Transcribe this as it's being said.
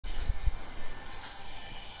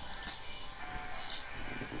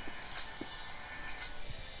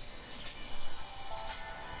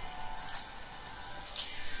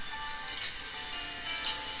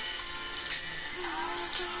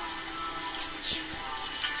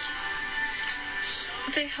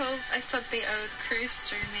They hope I said the old crew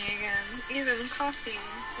streaming again. Even Coffee,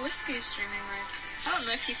 Whiskey streaming right. I don't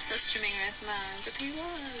know if he's still streaming right now, but he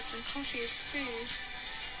was, and Coffee is too.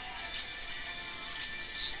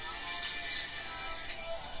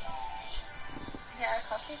 Yeah,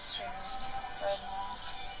 Coffee's streaming right now.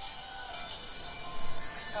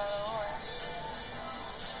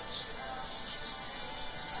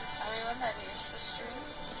 Everyone that used to stream,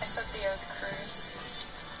 except the old crew.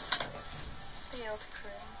 The old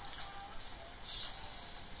crew.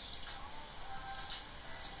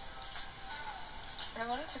 I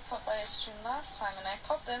wanted to pop by a stream last time, and I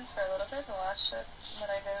popped in for a little bit to watch it, but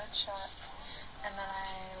I didn't chat, and then I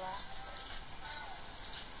left.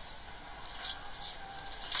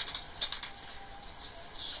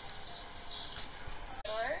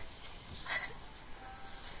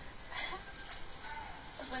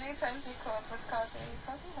 As many times you co-op with Coffee,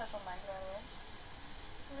 Coffee has a mic, by the way.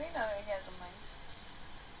 We know he has a mic.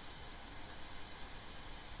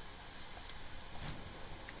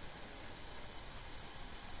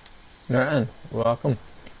 Right, welcome.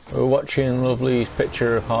 We're watching Lovely's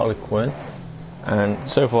picture of Harley Quinn, and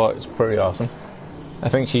so far it's pretty awesome. I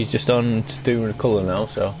think she's just on to do the colour now,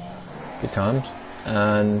 so good times.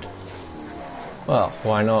 And well,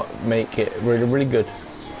 why not make it really, really good?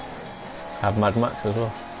 Have Mad Max as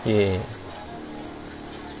well. Yeah.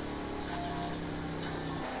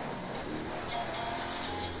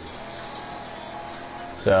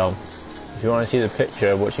 So, if you want to see the picture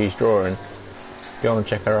of what she's drawing, go and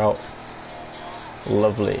check her out.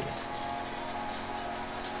 Lovely.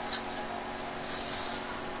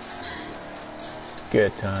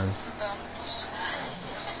 Good times.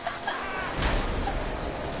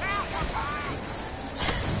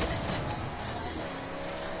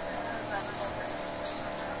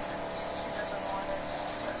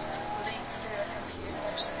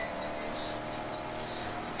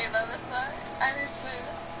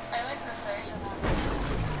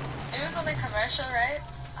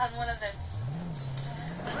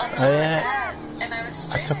 Oh yeah, and I was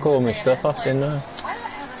streaming. I took all my stuff off, didn't I? Why do I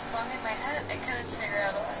have this song in my head? I couldn't figure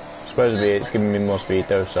out why. Supposedly it's giving me more speed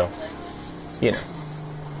though, so you know.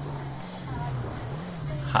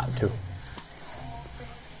 Had to.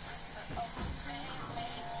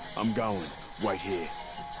 I'm going right here.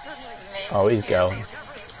 Oh, he's going.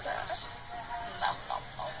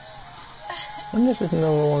 And this is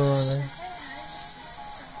another one right there.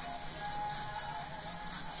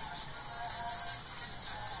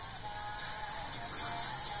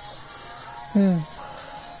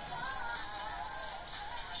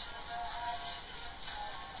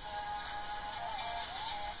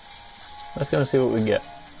 Let's go and see what we get.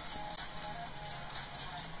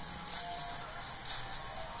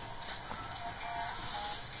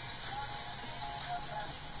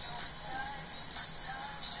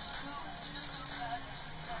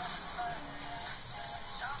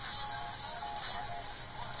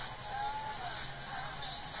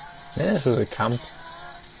 Yeah, this was a camp.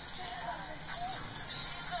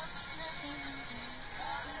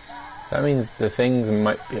 That means the things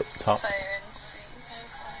might be up top.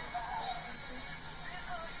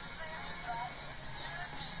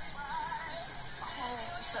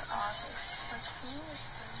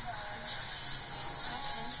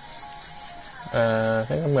 I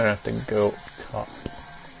think I'm gonna have to go up top.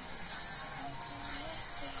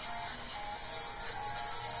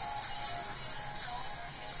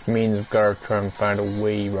 Which means I've got to try and find a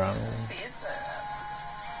way round.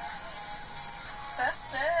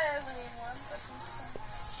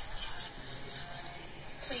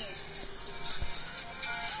 Please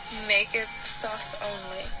make it sauce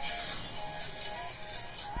only.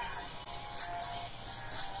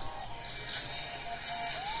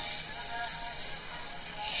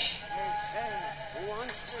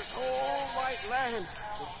 This whole white land is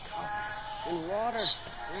covered in water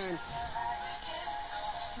and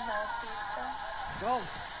No pizza. go.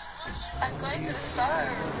 I'm going to the star.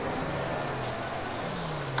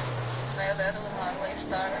 No, the other one lovely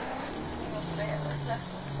star. You will say it was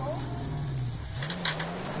successful.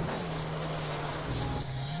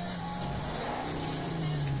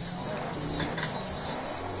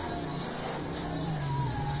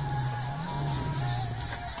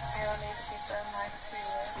 I don't need a pizza. I'm like too.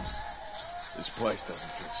 This place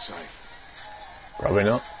doesn't feel safe. Probably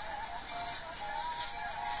not.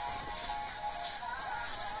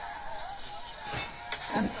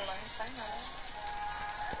 That's a long time already.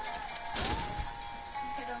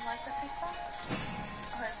 You don't like the pizza?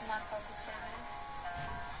 Or is it not healthy for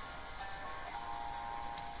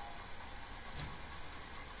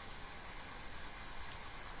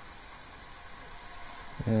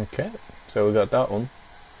you? Okay, so we got that one.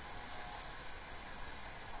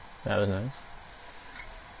 That was nice.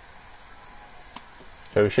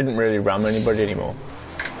 So we shouldn't really ram anybody anymore.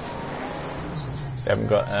 They haven't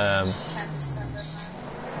got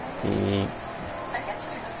the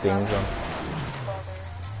things on.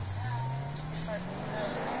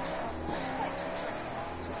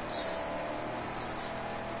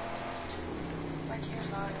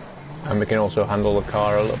 And we can also handle the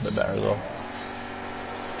car a little bit better as well.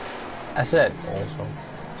 I said also.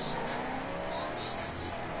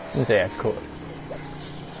 I didn't say I could.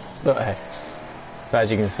 But hey,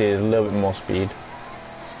 as you can see, there's a little bit more speed.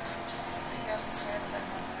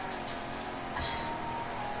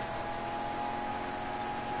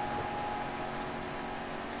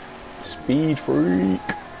 Speed freak!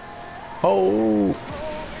 Oh!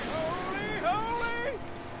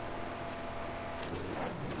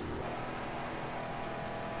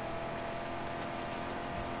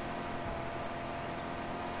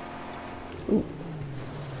 Ooh.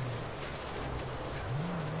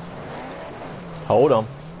 Hold on.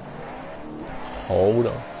 Hold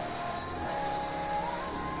on.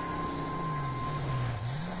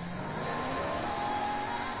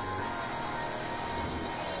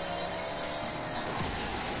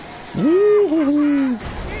 Woo-hoo-hoo.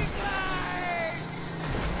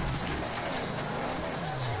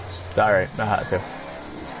 Sorry, I had to.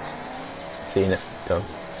 Seen it. Done.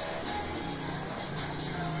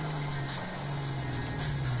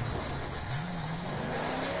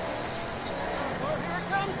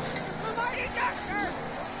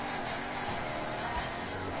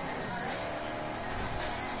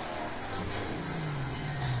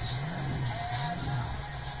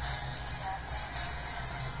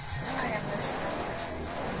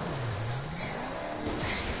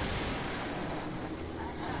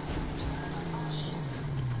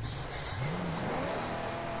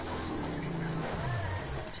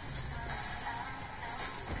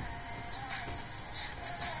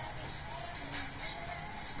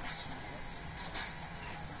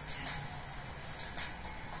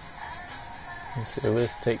 Let's see where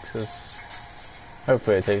this takes us.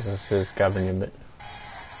 Hopefully it takes us to the scavenger bit.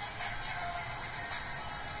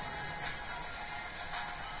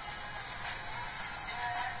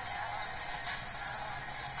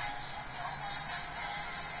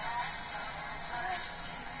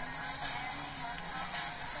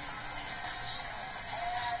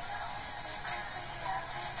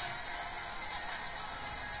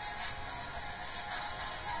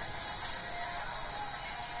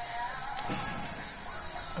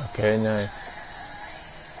 Okay, nice.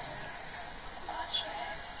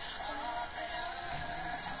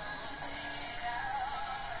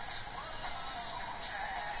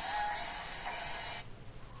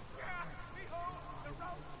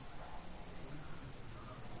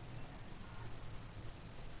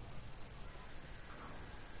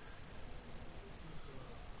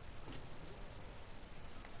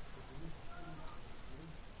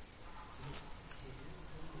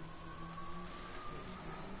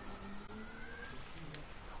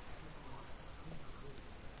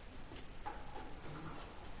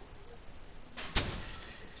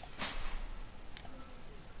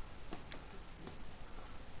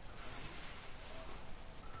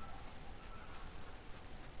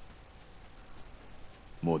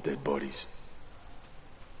 More dead bodies.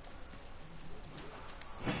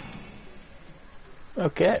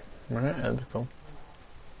 Okay, right, that's cool.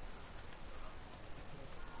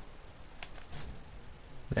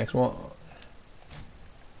 Next one.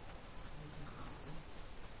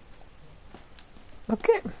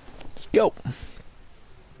 Okay, let's go.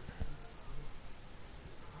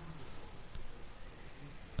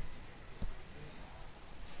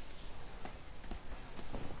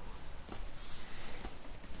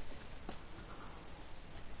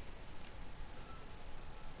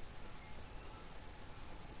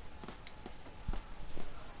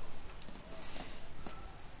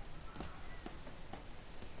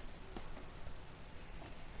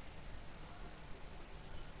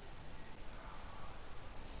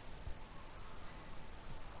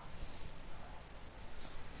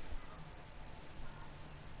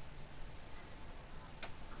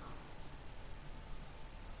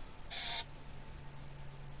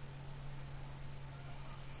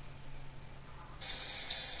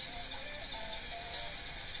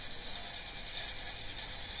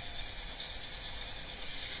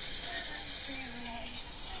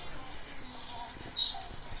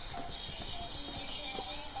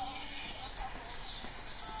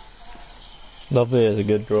 Lovely is a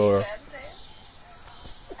good drawer.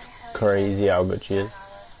 Crazy how good she is.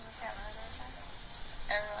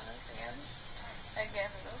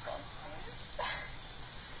 Again, no costumes.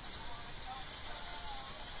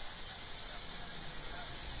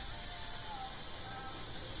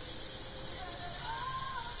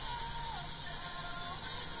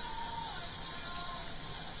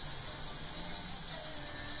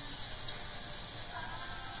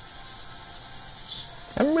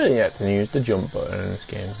 I haven't really yet to use the jump button in this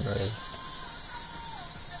game, really.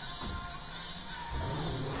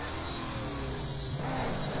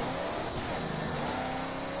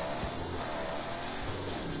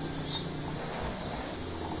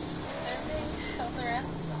 They're being held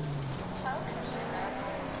ransom. How can you not?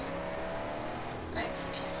 I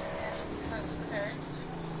hate it. How it hurts.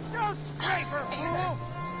 No scraper, I fool! don't know.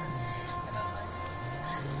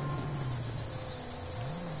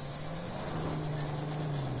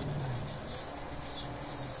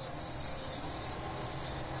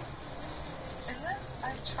 And then I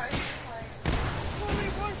tried to like Only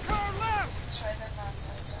one car left! try them not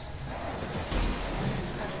like that.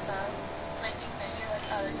 Because making maybe like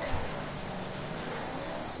other things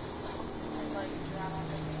and like drama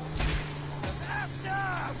routines.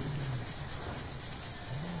 Faster!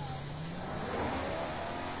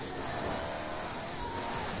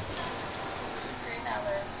 Green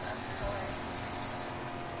Alice and Boy.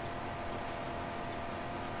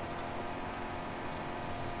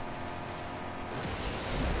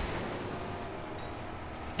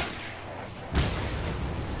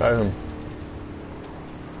 Boom.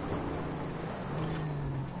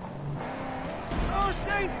 Oh,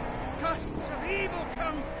 Saint! Gusts of evil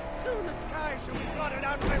come! Soon the sky shall be blotted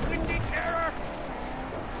out by windy terror!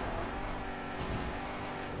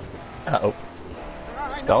 Uh-oh. I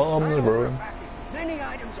know Storm the for a room. fact many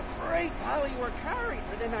items of great value were carried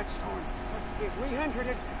within that storm. If we entered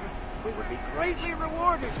it, we would be greatly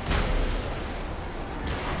rewarded.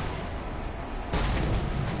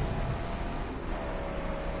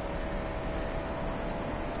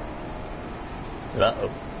 Uh-oh.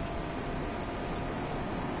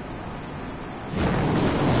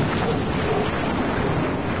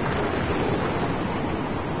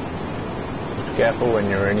 Be careful when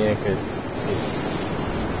you're in here, because you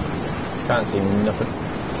can't see nothing. You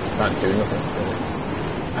can't do nothing, really.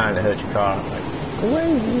 And it hurts your car like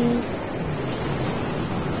crazy.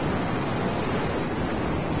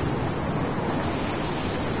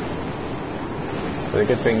 But the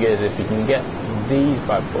good thing is, if you can get these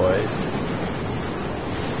bad boys,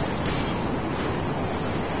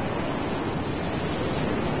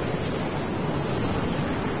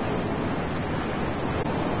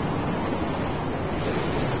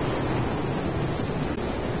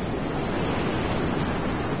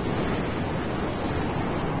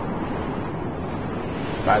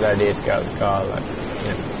 bad idea to get out of the car, like, you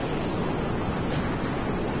know.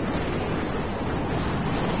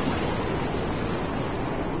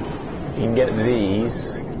 If you can get these,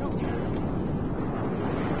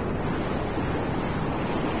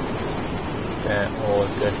 they're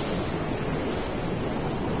always good.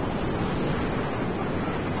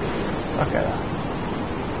 Look at that.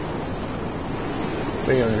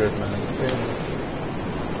 300, man. 300.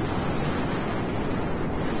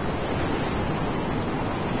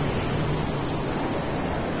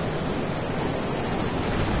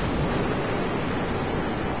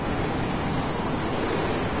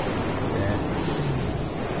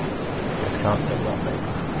 Can't get that thing.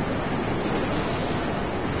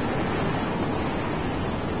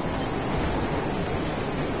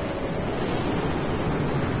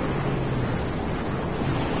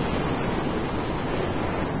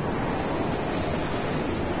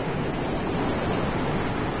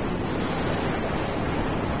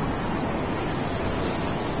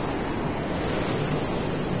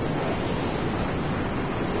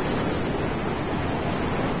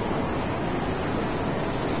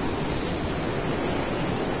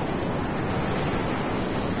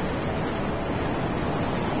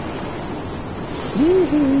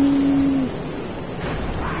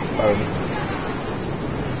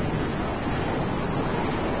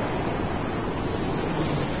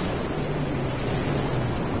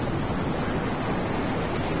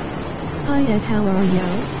 Hi Ed, how are you?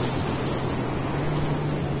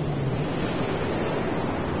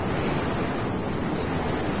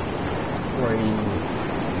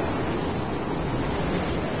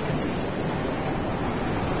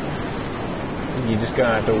 You're just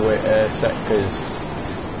gonna have to wait a sec, because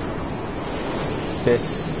this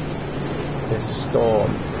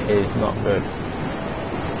storm is not good.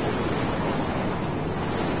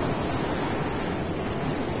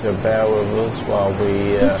 So bear with us while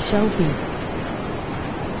we It's Shelby.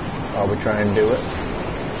 try and do it.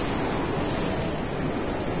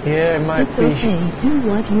 Yeah, it might It's be. okay, do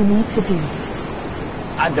what you need to do.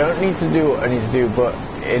 I don't need to do what I need to do, but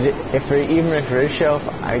even if it is shelf,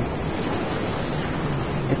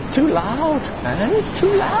 it's too loud, man. It's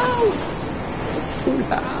too loud. It's too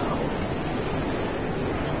loud.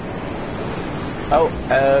 Oh,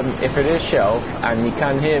 if it is shelf and you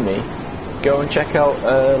can hear me, go and check out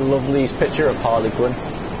Lovely's picture of Harley Quinn.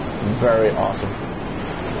 Very awesome.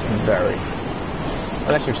 Very.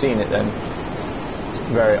 Unless you've seen it, then it's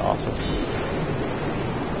very awesome.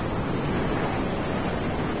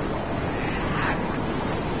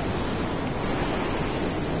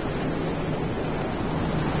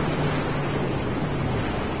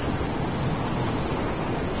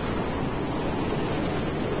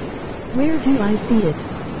 Where do I see it?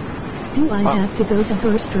 Do I have to go to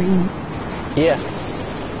her stream? Yeah.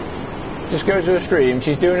 Just go to her stream.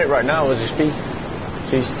 She's doing it right now as we speak.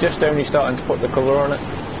 She's just only starting to put the colour on it.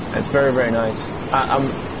 And it's very, very nice.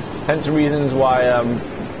 Hence the reasons why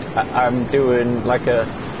I'm doing like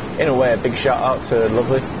in a way, a big shout out to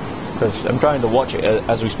Lovely, because I'm trying to watch it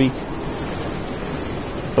as we speak.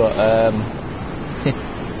 But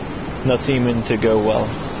it's not seeming to go well.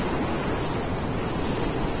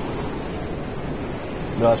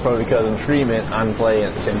 Well, that's probably because I'm streaming and playing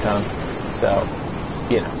at the same time. So,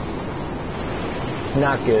 you know,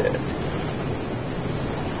 not good.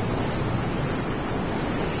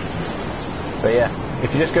 But yeah,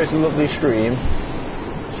 if you just go to Lovely's stream,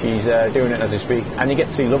 she's doing it as we speak, and you get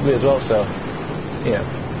to see Lovely as well. So, you know,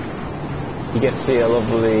 you get to see her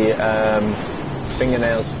lovely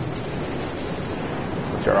fingernails,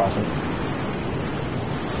 which are awesome.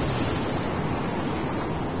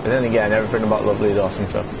 But then again, everything about Lovely is awesome,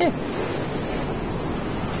 so yeah.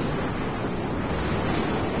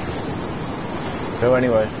 So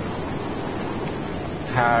anyway,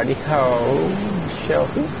 howdy ho,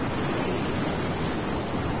 Shelfie.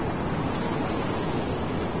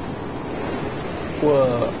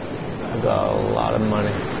 Whoa, I got a lot of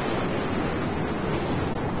money.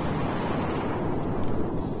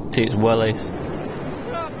 See, it's well ace.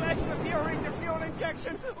 God bless the Furies of fuel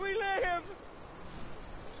injection. We live.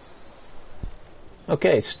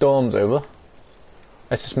 Okay, storm's over.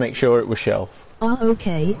 Let's just make sure it was shelf.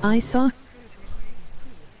 Okay, I saw.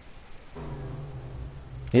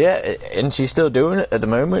 Yeah, and she's still doing it at the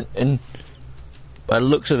moment, and by the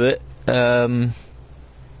looks of it,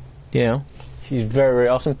 you know, she's very, very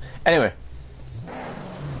awesome. Anyway,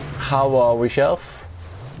 how are we, Shelf?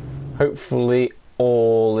 Hopefully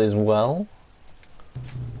all is well.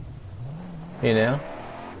 You know?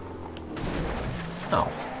 Oh.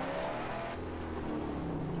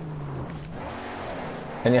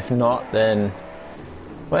 And if not, then,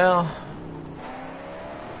 well,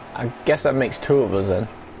 I guess that makes two of us then.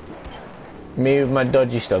 Me with my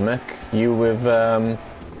dodgy stomach, you with,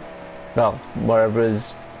 well, whatever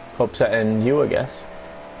is upsetting you, I guess.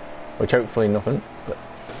 Which hopefully nothing, but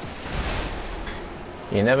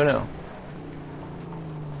you never know.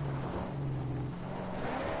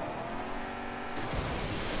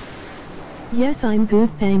 Yes, I'm good,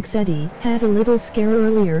 thanks, Eddie. Had a little scare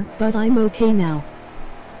earlier, but I'm okay now.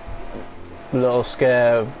 Little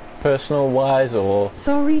scare, personal wise, or?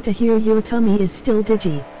 Sorry to hear your tummy is still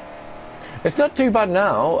digi. It's not too bad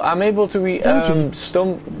now. I'm able to eat I'm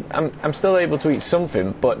still able to eat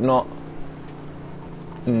something, but not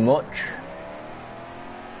much.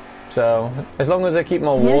 So as long as I keep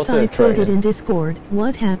my water Yes, I put it training. in Discord.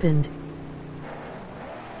 What happened?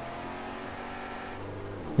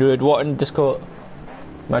 You had what in Discord?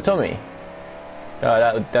 My tummy?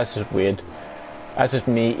 Oh, that's just weird. That's just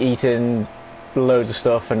me eating loads of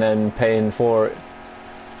stuff and then paying for it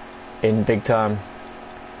in big time.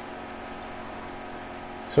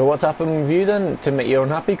 So what's happened with you then to make you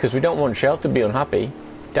unhappy? Because we don't want Shell to be unhappy.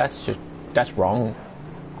 That's wrong.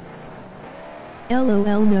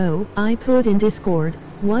 LOL, no, I put in Discord.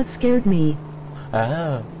 What scared me?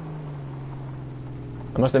 Oh.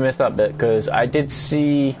 I must have missed that bit, because I did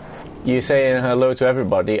see you saying hello to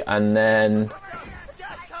everybody and then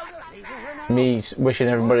me wishing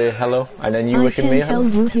everybody hello and then you wishing me I can tell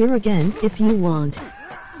you here again if you want.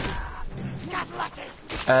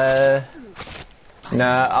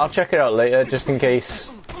 Nah, I'll check it out later just in case,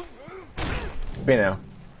 you know,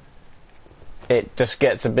 it just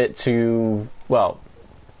gets a bit too, well,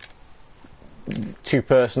 too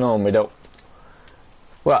personal and we don't,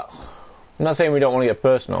 well, I'm not saying we don't want to get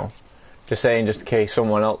personal, just saying just in case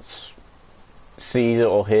someone else sees it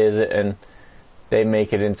or hears it and they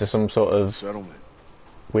make it into some sort of Settlement.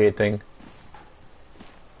 weird thing.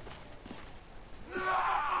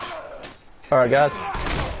 Alright guys.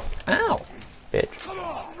 Ow! Bitch.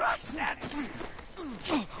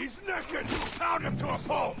 He's naked! Pound him to a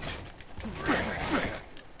pulp!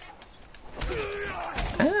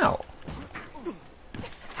 Ow!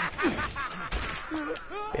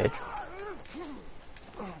 Bitch.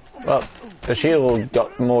 Well, the shield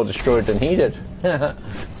got more destroyed than he did. Because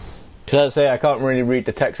as I say, I can't really read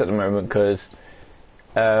the text at the moment because,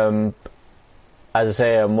 as I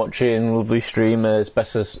say, I'm watching Lovely stream as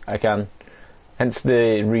best as I can. Hence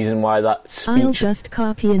the reason why that speech... I'll just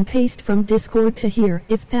copy and paste from Discord to here,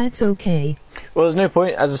 if that's okay. Well, there's no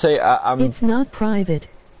point. As I say, It's not private.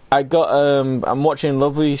 I'm watching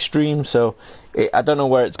Lovely stream, so I don't know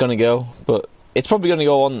where it's going to go, but it's probably going to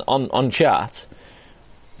go on chat,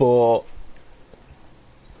 but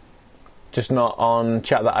just not on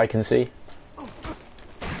chat that I can see.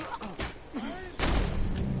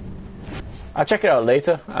 I'll check it out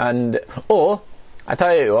later, or I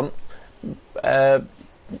tell you what,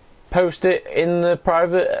 post it in the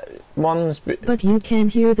private ones. But you can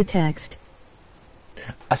hear the text.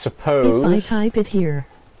 I suppose. If I type it here.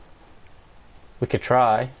 We could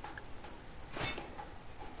try.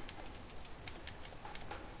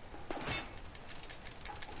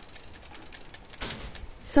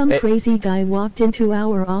 Some crazy guy walked into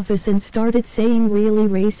our office and started saying really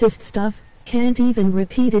racist stuff, can't even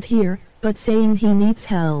repeat it here, but saying he needs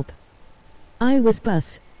help. I was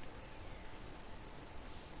bus.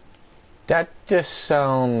 That just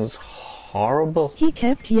sounds horrible. He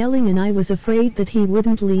kept yelling and I was afraid that he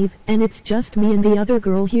wouldn't leave, and it's just me and the other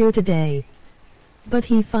girl here today. But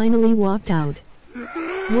he finally walked out.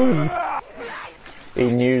 Worried. He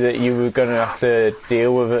knew that you were going to have to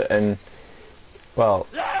deal with it, and, well,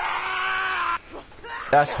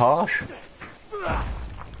 that's harsh.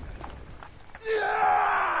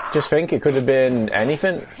 Just think, it could have been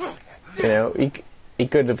anything. You know, he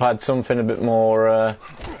could have had something a bit more,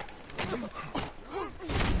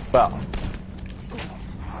 well,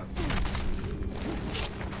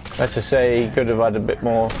 let's just say he could have had a bit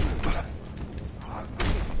more,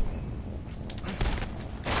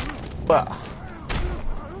 well,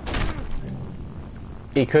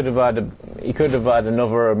 he could have had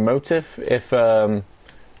another motive if,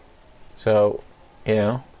 so, you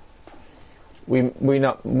know, we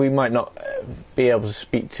might not be able to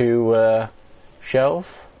speak to Shelf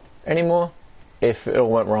anymore if it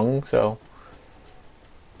all went wrong. So,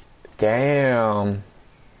 damn,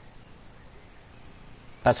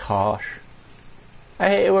 that's harsh. I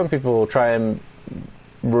hate it when people try and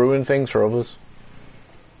ruin things for others.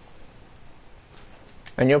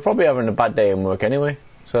 And you're probably having a bad day in work anyway.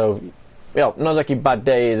 So, not like your bad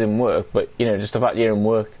day is in work, but, you know, just the fact you're in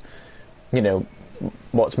work, you know,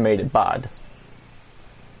 what's made it bad.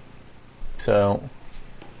 So,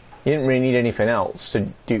 you didn't really need anything else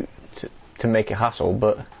to make a hassle,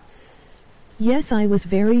 but... Yes, I was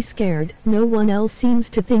very scared. No one else seems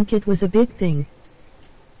to think it was a big thing.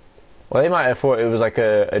 Well, they might have thought it was like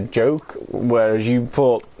a joke, whereas you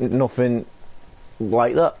thought nothing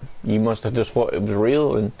like that. You must have just thought it was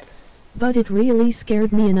real. And but it really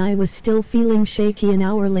scared me and I was still feeling shaky an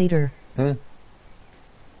hour later.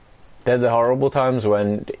 They're the horrible times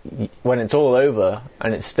when it's all over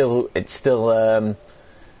and it's still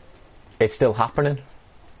happening.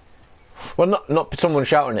 Well, not someone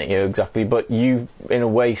shouting at you exactly, but you in a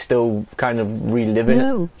way still kind of reliving it.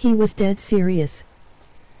 No, he was dead serious.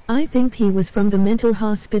 I think he was from the mental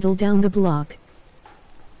hospital down the block.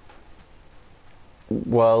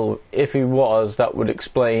 Well, if he was, that would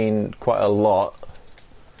explain quite a lot.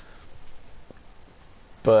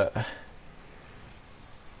 But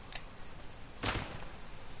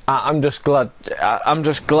I'm just glad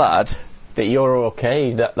that you're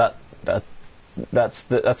okay. That's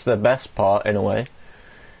the best part in a way.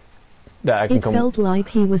 That I can It felt like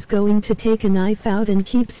he was going to take a knife out and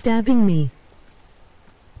keep stabbing me.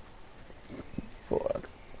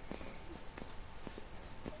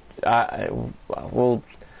 Well,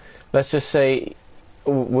 let's just say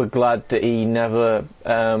we're glad that he never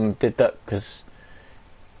did that, because,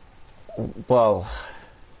 well,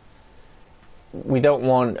 we don't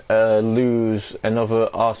want to lose another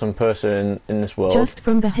awesome person in this world. Just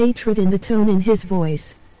from the hatred in the tone in his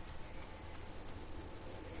voice.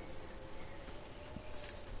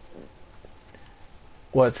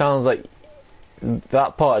 Well, it sounds like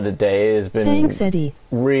that part of the day has been Thanks, Eddie.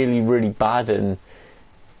 really, really bad, and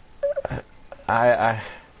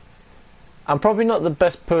I'm probably not the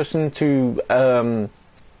best person to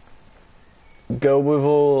go with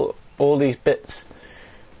all these bits,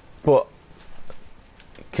 but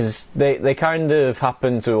because they kind of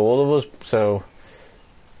happen to all of us, so,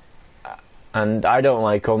 and I don't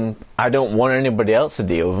like them. I don't want anybody else to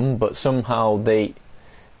deal with them, but somehow they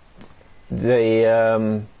they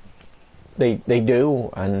do,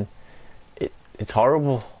 and it's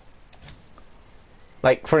horrible.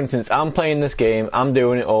 Like, for instance, I'm playing this game, I'm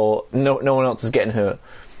doing it all, no one else is getting hurt,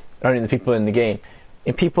 only the people in the game.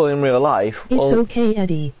 And people in real life... It's okay,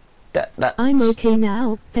 Eddie. I'm okay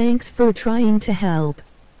now, thanks for trying to help.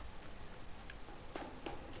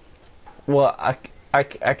 Well,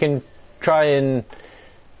 I can try and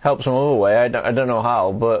help some other way, I don't know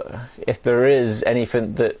how, but if there is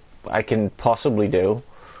anything that I can possibly do,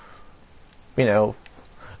 you know,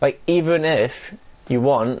 like, even if you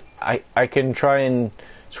want, I can try and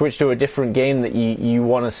switch to a different game that you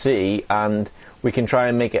want to see, and we can try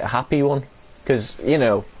and make it a happy one. Because, you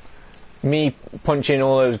know, me punching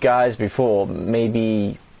all those guys before,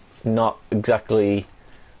 maybe not exactly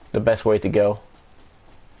the best way to go.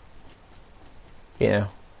 You know.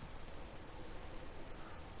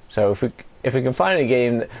 So if we can find a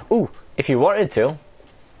game that... Ooh, if you wanted to,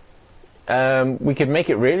 we could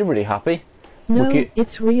make it really, really happy. No,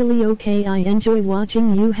 it's really okay. I enjoy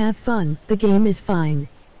watching you have fun. The game is fine.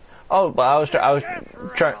 Oh, but I was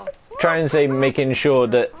trying to say, making sure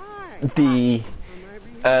that the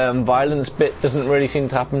violence bit doesn't really seem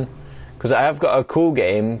to happen, because I have got a cool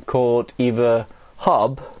game called either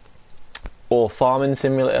Hub or Farming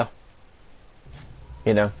Simulator.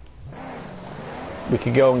 You know, we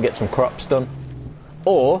could go and get some crops done,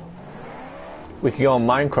 or we could go on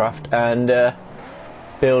Minecraft and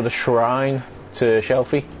build a shrine to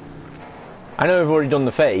Shelfie. I know we've already done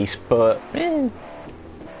the face, but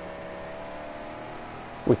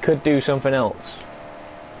we could do something else.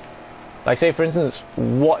 Like, say for instance,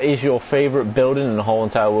 what is your favourite building in the whole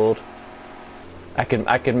entire world? I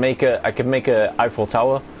could make a Eiffel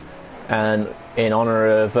Tower, and in honour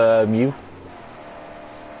of you,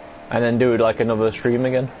 and then do like another stream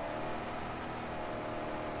again.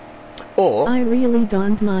 Or I really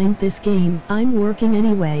don't mind this game. I'm working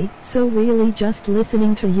anyway, so really just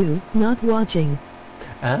listening to you, not watching.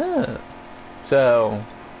 Ah, so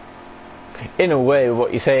in a way,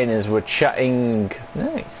 what you're saying is we're chatting.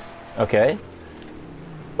 Nice. Okay.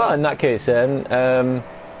 Well, in that case, then,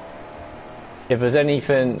 if there's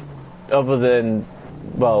anything other than,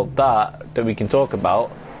 well, that we can talk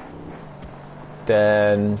about,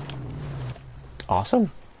 then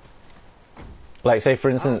awesome. Like, say for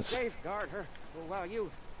instance, safeguard her while you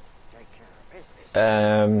take care of business.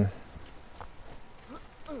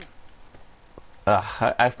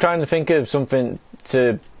 I'm trying to think of something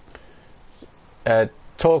to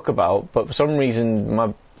talk about, but for some reason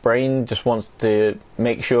my brain just wants to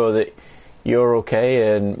make sure that you're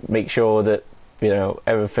okay and make sure that, you know,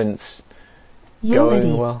 everything's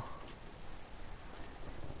going well.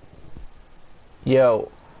 Yo.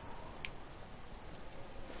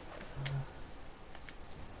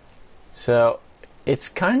 So, it's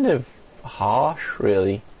kind of harsh,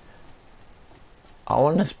 really. I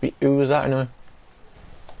want to speak... Who was that anyway?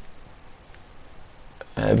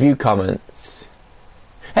 View comments.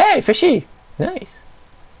 Hey, Fishy! Nice.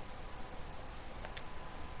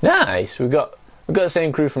 Nice! We got the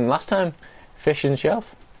same crew from last time. Fish and Shelf.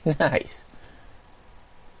 Nice.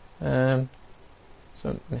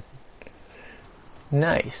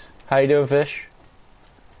 Nice. How you doing, Fish?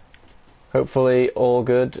 Hopefully all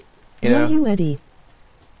good. You know? You, Eddie.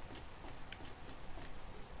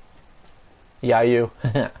 Yeah, you.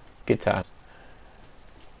 Good time.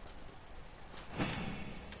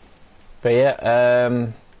 But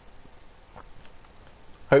yeah,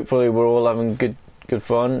 hopefully we're all having good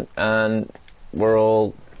fun, and we're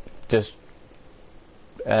all just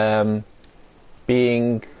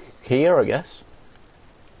being here, I guess.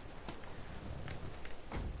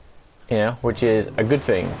 You know, which is a good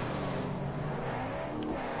thing.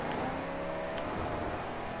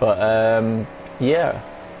 But yeah.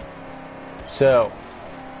 So,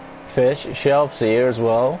 Fish, Shelf's here as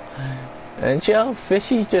well. And Shelf,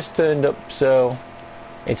 Fishy's just turned up, so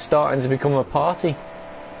it's starting to become a party.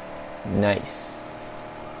 Nice.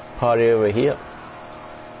 Party over here.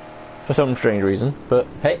 For some strange reason, but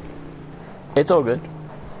hey, it's all good.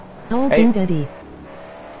 All good, Eddie.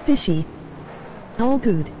 Fishy. All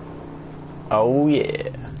good. Oh yeah.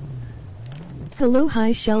 Hello,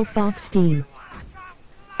 hi, Shelf off Steam.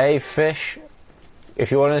 Hey, Fish. If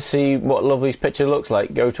you want to see what Lovely's picture looks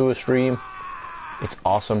like, go to a stream. It's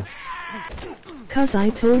awesome. 'Cause I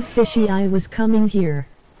told Fishy I was coming here.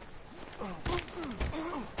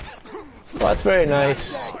 Well, that's very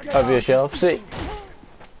nice of your Shelf. See,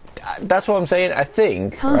 that's what I'm saying. I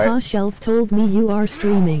think. Haha, right? Shelf told me you are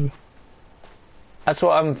streaming. That's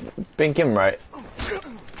what I'm thinking, right?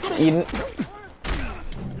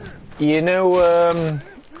 You know,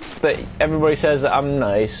 that everybody says that I'm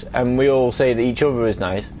nice, and we all say that each other is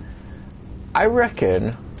nice, I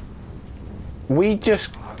reckon we just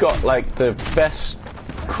got like the best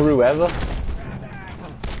crew ever.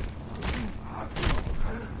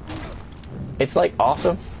 It's like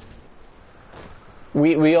awesome.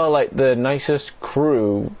 We are like the nicest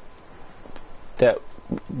crew that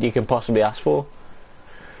you can possibly ask for.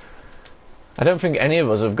 I don't think any of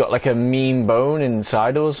us have got like a mean bone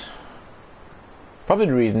inside us. Probably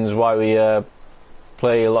the reasons why we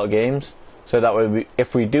play a lot of games, so that way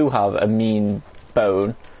if we do have a mean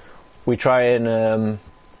bone, we try and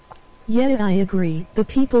Yeah, I agree. The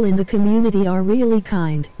people in the community are really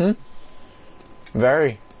kind.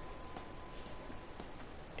 Very.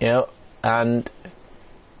 Yeah, and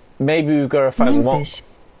maybe we've got to thank one.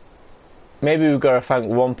 Maybe we've got to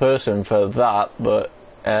thank one person for that, but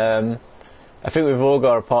I think we've all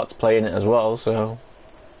got a part to play in it as well. So,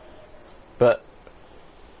 but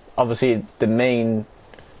obviously the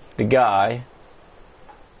guy,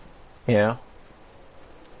 you know,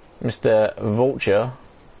 Mr. Vulture,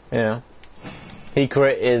 you know, he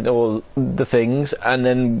created all the things, and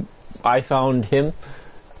then I found him,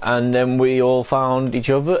 and then we all found each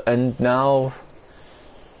other, and now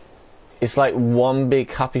it's like one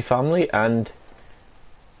big happy family, and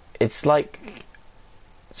it's like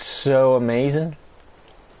so amazing,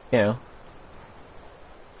 you know.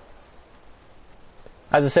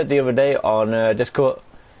 As I said the other day on Discord,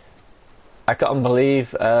 I can't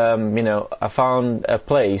believe, you know, I found a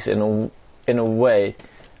place in a way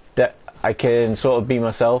that I can sort of be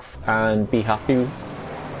myself and be happy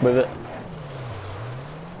with it,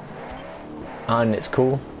 and it's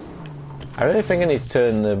cool. I really think I need to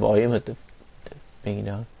turn the volume at the thingy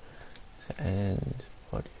down. And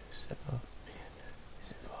what do you say?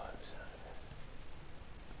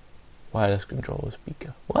 Wireless controller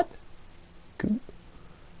speaker. What? Cool.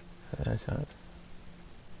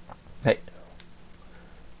 Hey.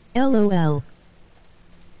 LOL.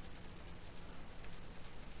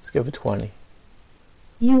 Let's go for 20.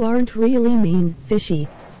 You aren't really mean, fishy.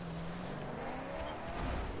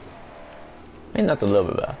 I mean, that's a little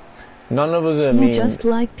bit better. None of us are You mean. just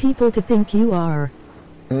like people to think you are.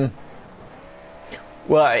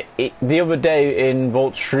 Well, the other day in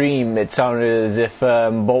Volt's stream, it sounded as if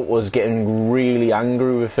Volt was getting really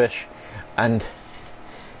angry with Fish, and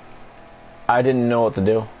I didn't know what to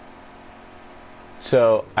do.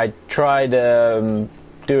 So I tried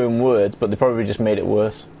doing words, but they probably just made it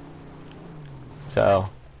worse. So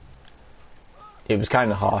it was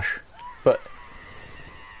kind of harsh, but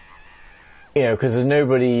you know, because there's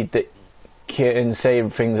nobody that can say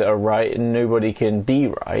things that are right, and nobody can be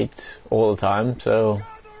right all the time. So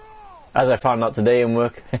as I found out today in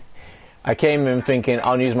work, I came in thinking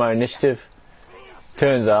I'll use my initiative.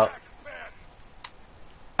 Turns out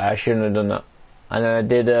I shouldn't have done that, and then I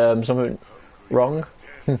did something wrong.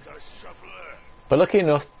 But lucky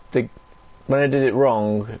enough, when I did it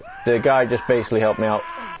wrong, the guy just basically helped me out.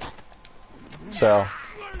 So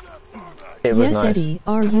it was yes, nice. Eddie,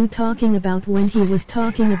 are you talking about when he was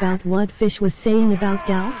talking about what Fish was saying about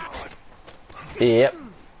Golf? Yep.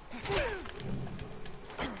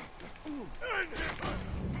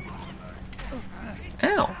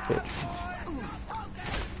 Ow.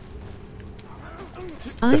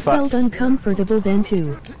 I felt uncomfortable then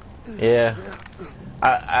too. Yeah.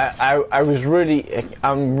 I was really,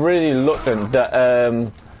 I'm really reluctant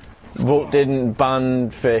that Volt didn't ban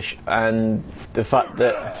Fish, and the fact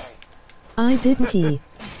that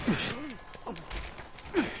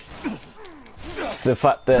the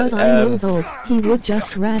fact that but I know Volt, he would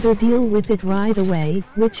just rather deal with it right away,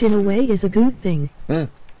 which in a way is a good thing.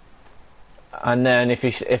 And then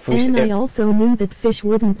I also knew that Fish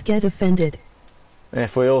wouldn't get offended.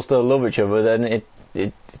 if we all still love each other, then it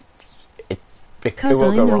Because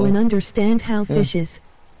won't I go know wrong. and understand how Fish is.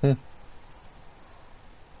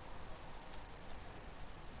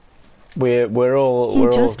 We're all He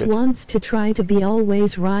we're all just good. wants to try to be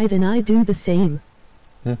always right, and I do the same.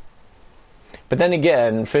 But then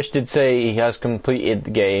again, Fish did say he has completed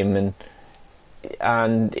the game,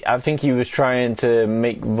 and I think he was trying to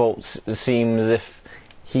make Volt seem as if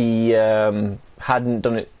he hadn't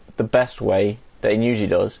done it the best way that he usually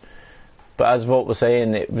does. But as Volt was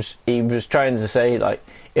saying, he was trying to say, like,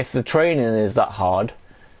 if the training is that hard,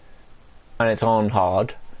 and it's on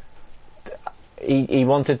hard, he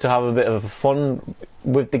wanted to have a bit of fun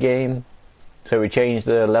with the game, so he changed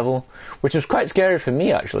the level, which was quite scary for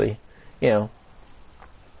me, actually. You know,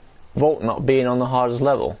 Volt not being on the hardest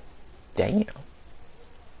level. Damn.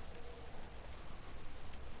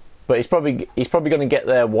 But he's probably going to get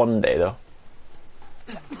there one day, though.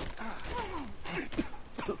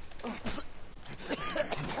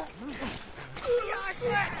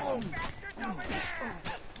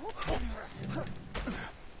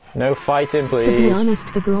 No fighting, To be please. honest,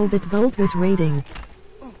 the girl that Volt was raiding.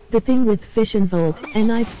 The thing with Fish and Volt,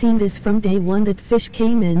 and I've seen this from day one that Fish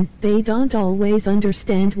came in, they don't always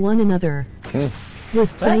understand one another.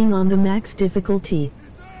 Was playing on the max difficulty.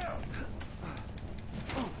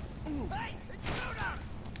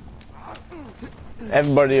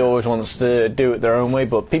 Everybody always wants to do it their own way,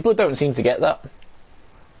 but people don't seem to get that.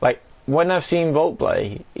 Like, when I've seen Volt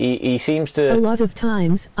play, he seems A to... lot of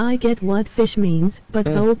times, I get what Fish means, but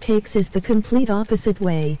Volt takes is the complete opposite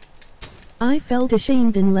way. I felt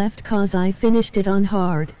ashamed and left cause I finished it on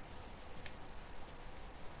hard.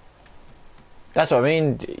 That's what I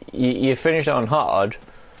mean. You finished it on hard,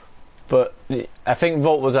 but I think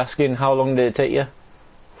Volt was asking how long did it take you?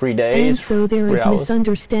 3 days? And so there 3 is hours?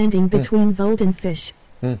 misunderstanding between Volt and Fish.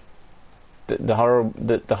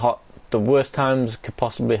 The worst times could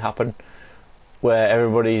possibly happen, where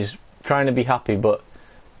everybody's trying to be happy, but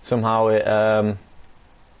somehow it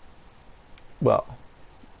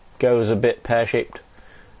goes a bit pear-shaped.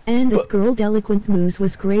 And that girl Delinquent Moose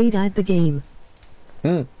was great at the game.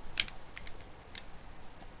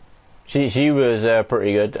 She was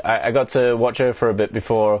pretty good. I got to watch her for a bit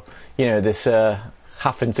before, this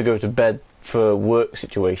having to go to bed for work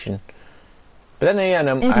situation. But then again,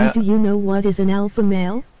 Eddie, do you know what is an alpha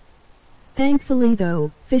male? Thankfully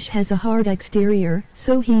though, Fish has a hard exterior,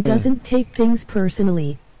 so he doesn't take things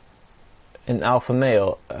personally. An alpha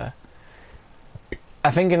male.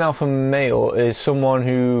 I think an alpha male is someone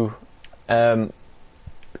who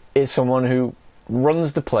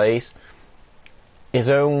runs the place his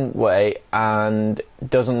own way and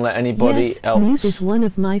doesn't let anybody else. Muse is one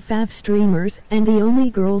of my fav streamers, and the only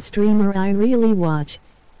girl streamer I really watch.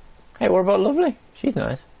 Hey, what about Lovely? She's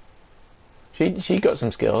nice. She got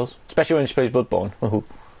some skills, especially when she plays Bloodborne.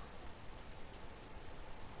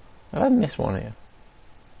 I missed one here.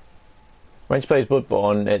 When she plays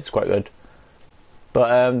Bloodborne, it's quite good.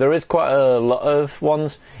 But there is quite a lot of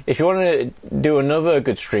ones. If you want to do another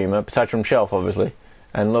good streamer, besides from Shelf, obviously,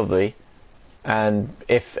 and Lovely, and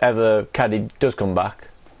if ever Caddy does come back,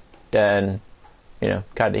 then,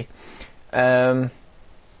 Caddy. There's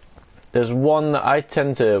one that I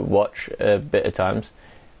tend to watch a bit of times,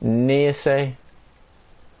 Neosay,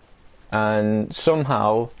 and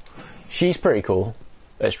somehow she's pretty cool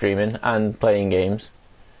at streaming and playing games.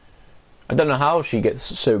 I don't know how she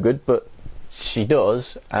gets so good, but she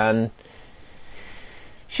does, and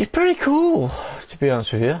she's pretty cool, to be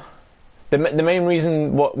honest with you. The main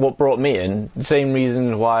reason what brought me in, the same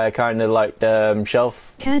reason why I kind of liked Shelf.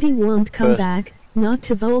 Caddy won't come first. back, not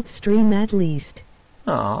to Volt stream at least.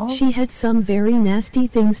 Aww. She had some very nasty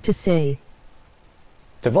things to say.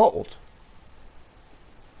 To Volt?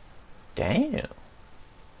 Damn.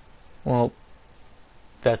 Well,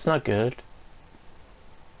 that's not good.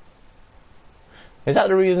 Is that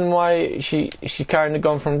the reason why she kind of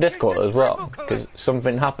gone from Discord as well? Because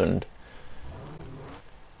something happened?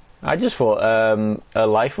 I just thought her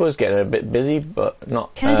life was getting a bit busy, but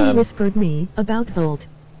not... Caddy whispered me about Volt.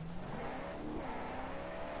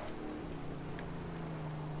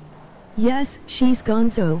 Yes, she's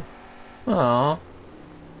gone so. Aww.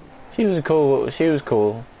 She was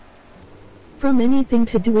cool. From anything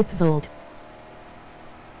to do with Volt.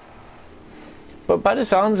 But by the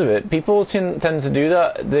sounds of it, people tend to do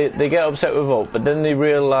that. They get upset with Volt, but then they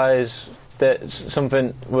realise that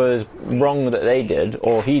something was wrong that they did,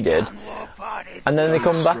 or he did, and then they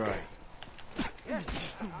come back.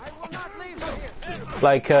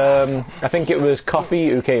 Like, I think it was Coffee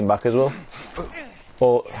who came back as well.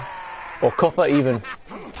 Or Copper even.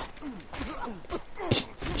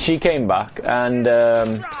 She came back, and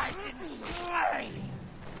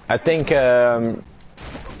I think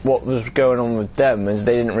what was going on with them is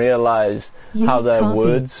they didn't realise how their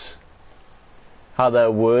words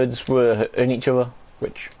were in each other,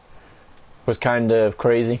 which was kind of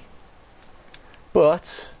crazy.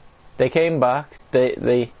 But they came back.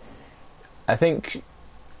 They I think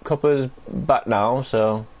Copper's back now,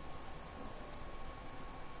 so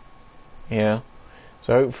yeah.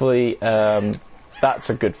 So hopefully that's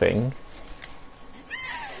a good thing.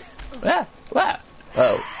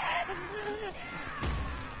 Oh.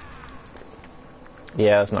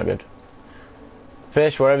 Yeah, that's not good.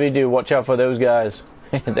 Fish, whatever you do, watch out for those guys.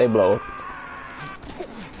 They blow up.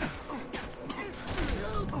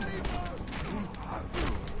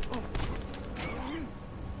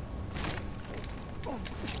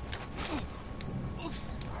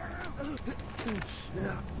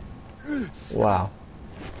 Wow.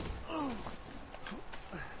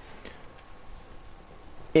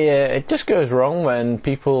 Yeah, it just goes wrong when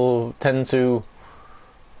people tend to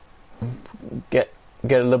get a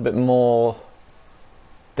little bit more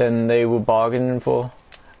than they were bargaining for,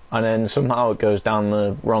 and then somehow it goes down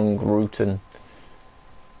the wrong route, and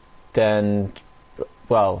then,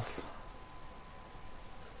 well,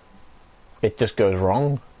 it just goes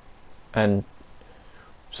wrong. And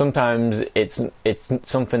sometimes it's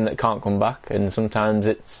something that can't come back, and sometimes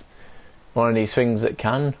it's one of these things that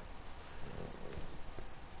can.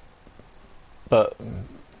 But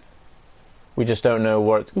we just don't know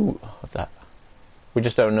where it's... Ooh, what's that? We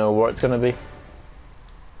just don't know where it's going to be.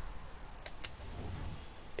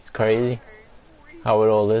 It's crazy how it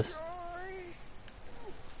all is.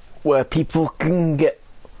 Where people can get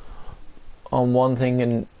on one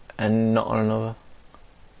thing and not on another.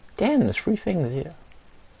 Damn, there's 3 things here.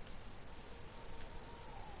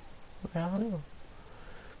 I don't know.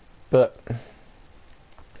 But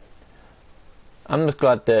I'm just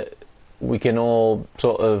glad that we can all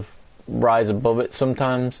sort of rise above it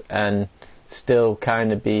sometimes and still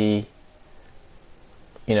kind of be,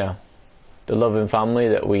 you know, the loving family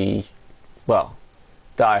that we, well,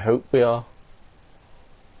 that I hope we are.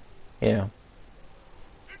 You know.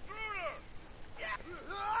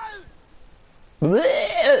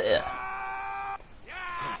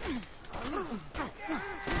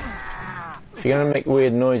 If you're gonna make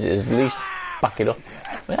weird noises, at least back it up.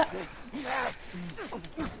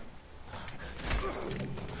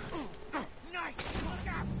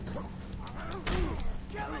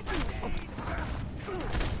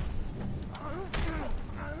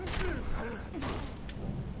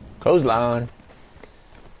 Clothesline.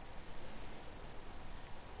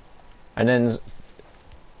 And then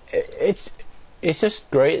it's just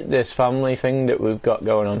great, this family thing that we've got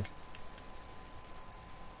going on.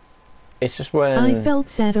 It's just when I felt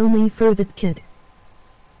sad only for that kid.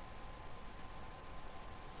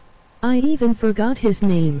 I even forgot his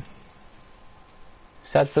name.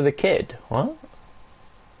 Sad for the kid? What?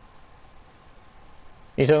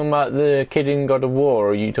 You talking about the kid in God of War,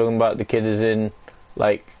 or are you talking about the kid as in,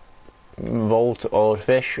 like, Volt or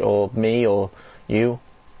Fish or me or you?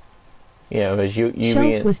 You know, as you Shelf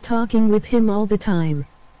being... was talking with him all the time.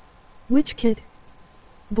 Which kid?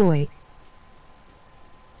 Boy.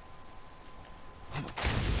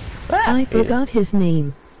 I forgot his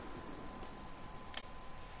name.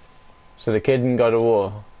 So the kid in God of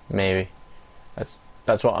War, maybe.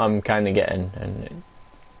 That's what I'm kind of getting. And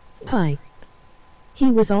Pie. He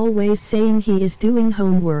was always saying he is doing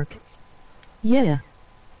homework. Yeah.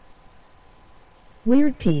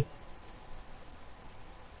 Weird P.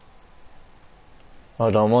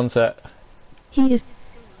 Hold on one sec. He is...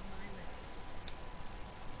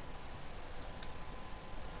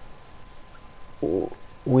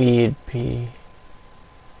 Weird P.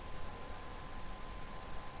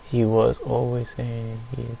 He was always saying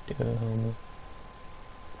he'd do homework.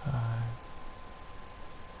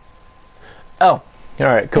 Oh,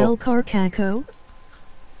 alright, cool. El Carcaco?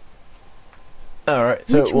 Alright,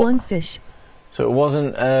 so... Which one, Fish? So it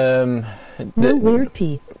wasn't, No Weird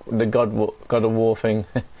P. The God of War thing.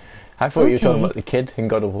 I thought you were talking about the kid in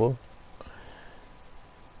God of War.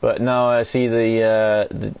 But now I see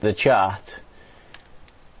the chat.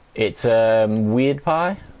 It's Weird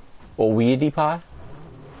Pie or Weirdy Pie.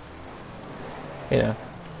 You know.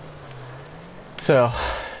 So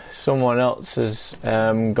someone else has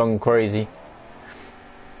gone crazy.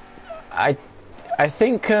 I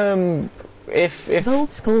think if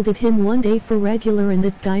Volt scolded him one day for regular, and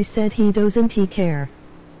that guy said he doesn't care.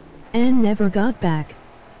 And never got back.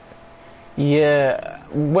 Yeah,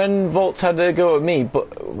 when Volt's had a go at me, but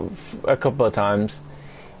a couple of times,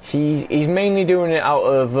 he's mainly doing it out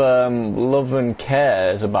of love and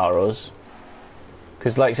cares about us.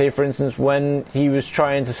 Because, like, say for instance, when he was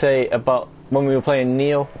trying to say about when we were playing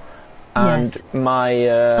Neo, and yes. my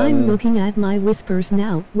I'm looking at my whispers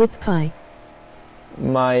now with Pi.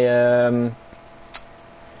 My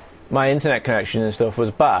my internet connection and stuff was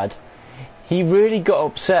bad. He really got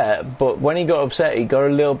upset, but when he got upset, he got a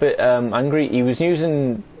little bit angry. He was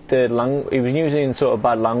using sort of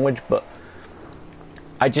bad language, but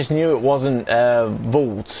I just knew it wasn't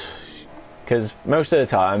Volt, because most of the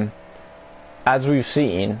time, as we've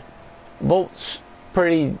seen, Volt's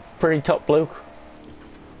pretty top bloke.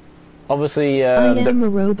 Obviously, I am a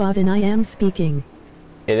robot and I am speaking.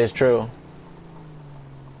 It is true.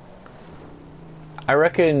 I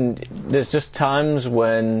reckon there's just times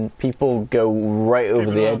when people go right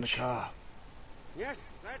over the edge. Yes,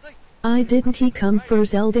 Bradley? I didn't he come for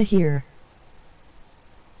Zelda here.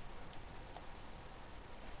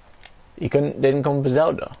 You didn't come for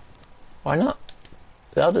Zelda? Why not?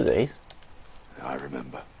 Zelda days. I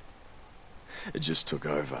remember. It just took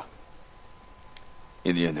over.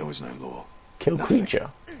 In the end, there was no law. Kill Nothing. creature.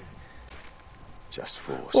 Just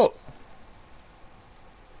force. Whoa.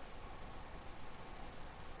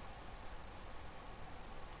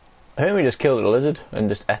 I think we just killed a lizard and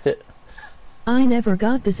just ate it. I never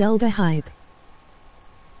got the Zelda hype.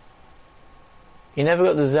 You never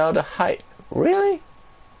got the Zelda hype? Really?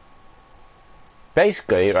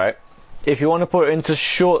 Basically, right, if you want to put it into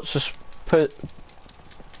short,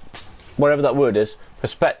 whatever that word is,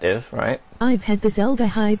 perspective, right? I've had the Zelda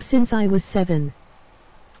hype since I was 7.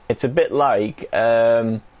 It's a bit like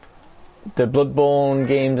the Bloodborne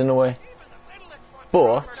games in a way.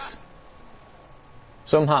 But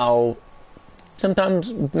somehow,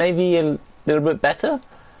 sometimes maybe a little bit better.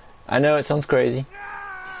 I know it sounds crazy.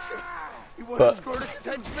 But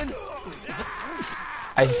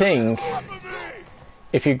I think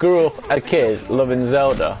if you grew up as a kid loving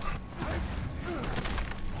Zelda,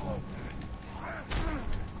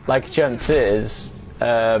 like chance is,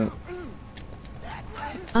 I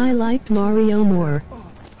liked Mario more.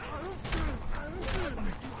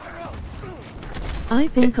 I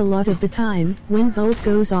think a lot of the time, when Volt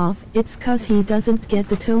goes off, it's 'cause he doesn't get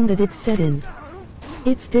the tone that it's set in.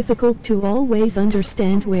 It's difficult to always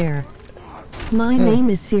understand where. My name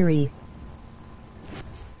is Siri.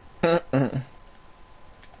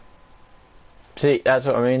 See, that's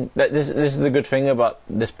what I mean. This is the good thing about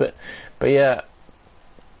this bit. But yeah,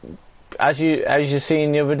 as you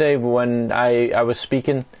seen the other day when I was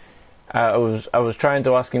speaking, I was trying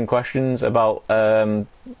to ask him questions about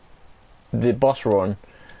the boss run,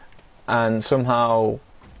 and somehow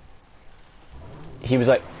he was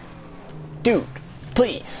like, "Dude,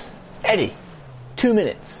 please, Eddie, 2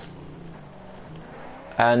 minutes."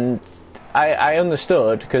 And I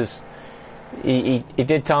understood, because he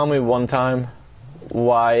did tell me one time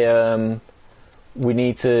why we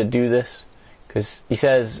need to do this, because he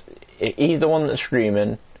says he's the one that's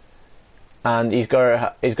streaming, and he's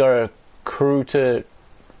got a crew to,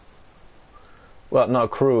 well, not a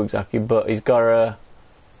crew exactly, but he's got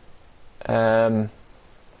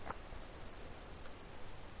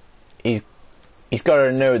he's got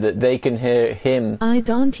to know that they can hear him. I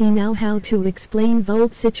don't know how to explain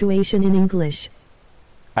Volt's situation in English.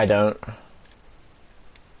 I don't.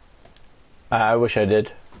 I wish I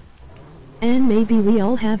did. And maybe we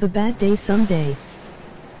all have a bad day someday.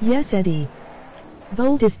 Yes, Eddie.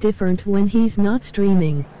 Volt is different when he's not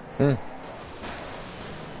streaming.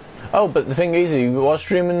 Oh, but the thing is, he was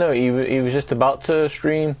streaming though. He was just about to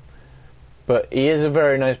stream, but he is a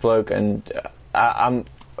very nice bloke, and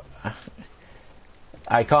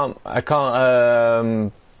I can't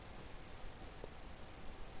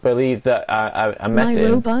believe that I met him. My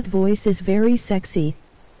robot voice is very sexy.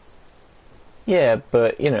 Yeah,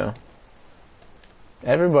 but you know,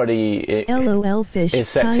 everybody LOL fish. is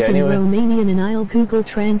sexy type anyway. in Romanian and I'll Google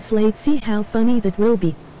Translate. See how funny that will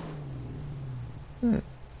be.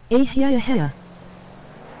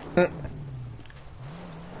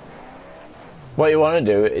 What you want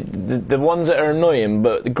to do, the ones that are annoying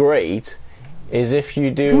but great, is if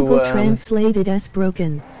you do Google Translate it as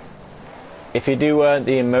broken. if you do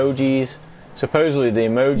the emojis. Supposedly the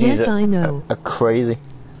emojis Yes, I know. are crazy.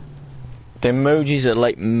 The emojis are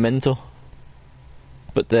like mental,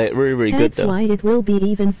 but they're really good That's though. why it will be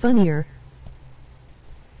even funnier.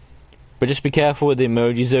 But just be careful with the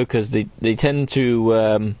emojis though, because they tend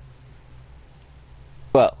to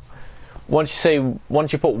well, once you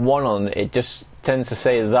put one on, it just tends to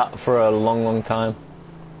say that for a long time.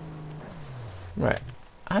 Right,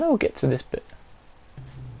 how do I get to this bit?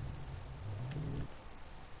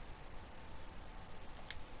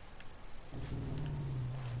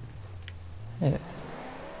 Yeah.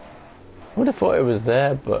 I would have thought it was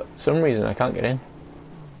there, but for some reason I can't get in.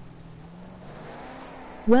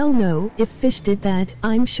 Well, no, if Fish did that,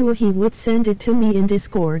 I'm sure he would send it to me in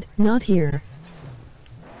Discord, not here.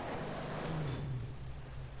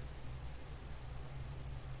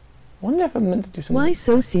 I wonder if I'm meant to do something. Why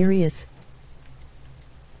so serious?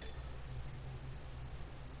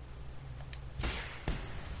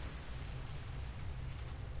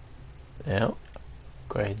 Yeah,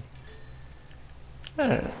 great.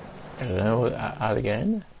 I don't know how to get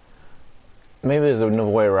in there. Maybe there's another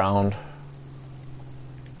way around.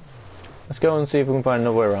 Let's go and see if we can find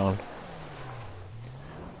another way around.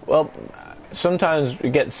 Well, sometimes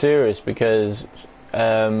it gets serious because,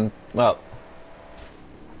 well,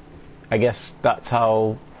 I guess that's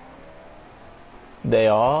how they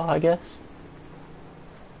are, I guess.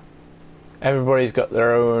 Everybody's got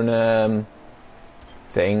their own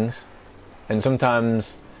things, and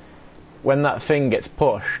sometimes when that thing gets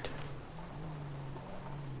pushed,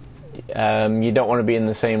 you don't want to be in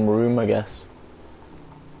the same room, I guess.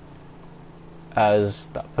 as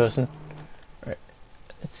that person. Right.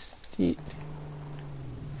 Let's see.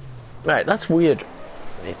 Right, that's weird.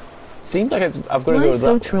 It seems like I've got to go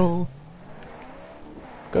so that troll? way.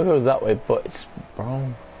 Gotta go that way, but it's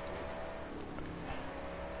wrong.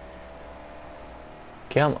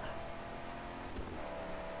 Come on.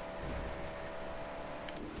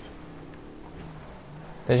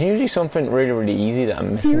 There's usually something really, really easy that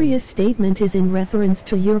I'm missing. Serious statement is in reference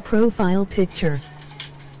to your profile picture.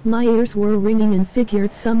 My ears were ringing and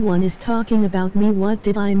figured someone is talking about me. What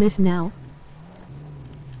did I miss now?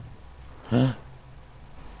 Huh?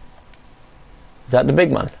 Is that the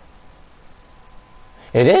big man?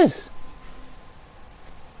 It is!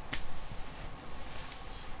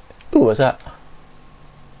 Ooh, what's that?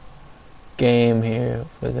 Game here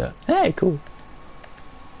for that. Hey, cool.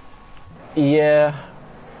 Yeah.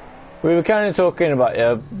 We were kind of talking about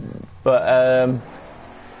you, but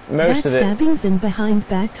most of it. Backstabbings and behind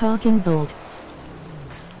back talking Volt.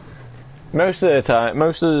 Most of the time,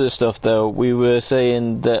 most of the stuff though, we were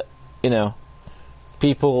saying that, you know,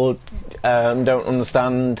 people don't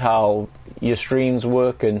understand how your streams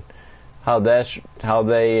work and how they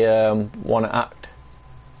want to act.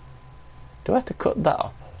 Do I have to cut that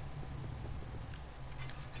up?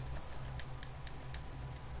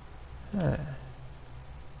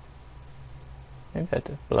 Maybe I have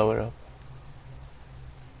to blow it up.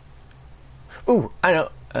 Ooh, I know.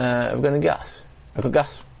 I've got a gas. I've got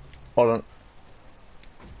gas. Hold on.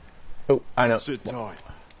 Oh, I know. Sit tight.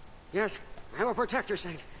 Yes, I will protect your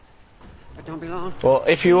saint. But don't be long. Well,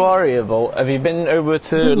 if you are here, Volt, have you been over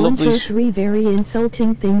to The 1, 2, Luvlis? 3 very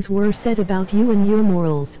insulting things were said about you and your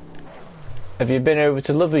morals. Have you been over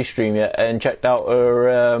to Lovely Stream yet and checked out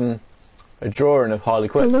her a drawing of Harley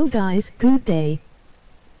Quinn? Hello guys, good day.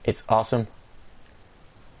 It's awesome.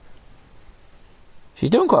 She's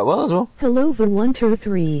doing quite well as well. Hello the 1, 2,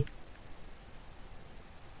 3.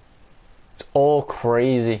 It's all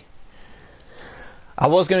crazy. I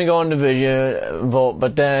was going to go on the video Volt,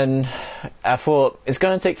 but then I thought it's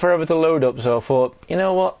going to take forever to load up, so I thought, you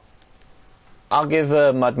know what? I'll give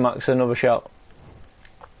Mad Max another shot.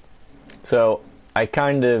 So I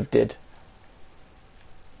kind of did.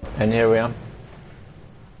 And here we are.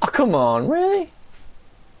 Oh, come on, really?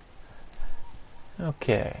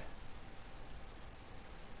 Okay.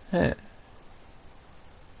 Huh.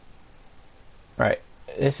 Right,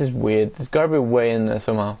 this is weird. There's got to be a way in there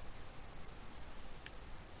somehow.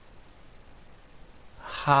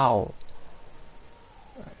 How?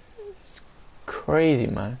 It's crazy,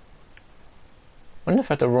 man. I wonder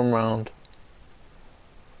if I have to run round.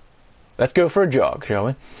 Let's go for a jog, shall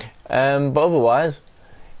we? But otherwise,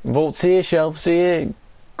 Volt's here, Shelf's here,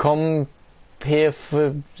 come here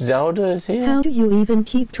for Zelda's here. How do you even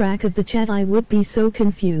keep track of the chat? I would be so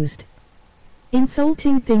confused.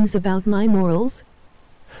 Insulting things about my morals?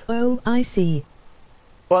 Oh, I see.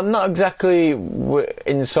 Well, not exactly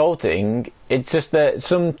insulting. It's just that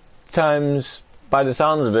sometimes, by the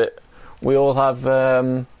sounds of it, we all have,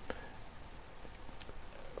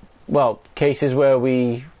 well, cases where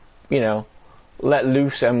we, you know, let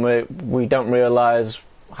loose and we don't realise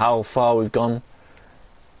how far we've gone.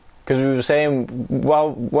 Because we were saying,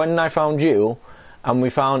 well, when I found you and we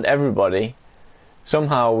found everybody,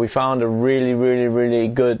 somehow we found a really, really, really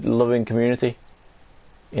good, loving community.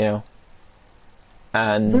 You know.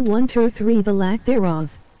 And the 1, 2, 3, the lack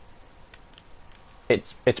thereof.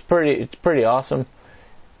 It's pretty awesome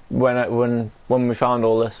when we found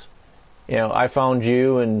all this. You know, I found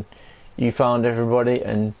you and you found everybody,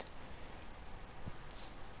 and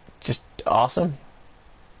just awesome.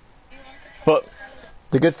 But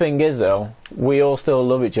the good thing is, though, we all still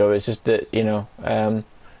love each other. It's just that, you know,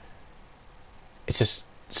 it's just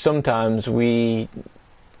sometimes we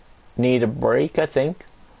need a break, I think.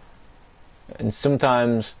 And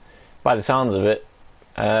sometimes, by the sounds of it,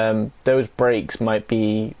 those breaks might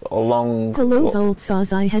be a long... Hello, Volt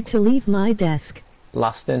says I had to leave my desk.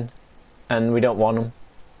 ...lasting, and we don't want them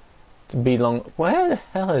to be long... Where the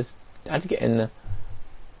hell is... How'd you get in there?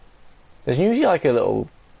 There's usually like a little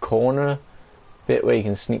corner bit where you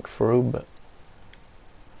can sneak through, but...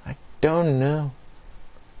 I don't know.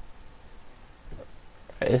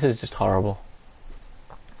 This is just horrible.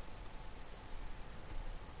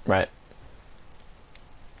 Right.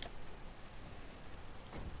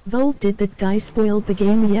 Volt, did that guy spoiled the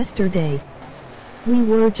game yesterday? We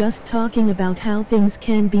were just talking about how things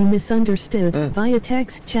can be misunderstood via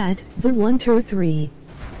text chat, the 1, 2, 3.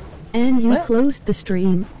 And you closed the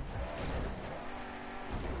stream.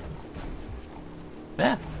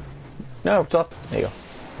 Yeah. No, stop. There you go.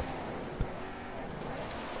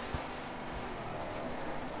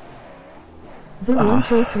 The 1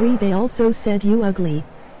 till 3 they also said you ugly.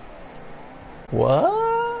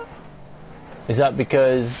 What? Is that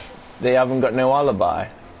because they haven't got no alibi?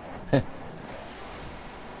 Right,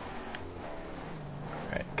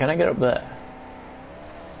 can I get up there?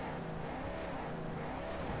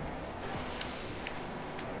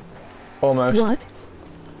 Almost. What?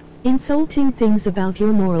 Insulting things about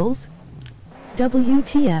your morals?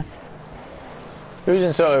 WTF. Who's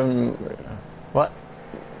insulting? What?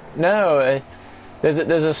 No, there's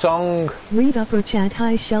a song. Read upper chat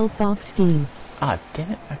high shelf off Steam. Ah,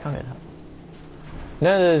 damn it! I can't get that.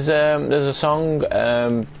 No, there's a song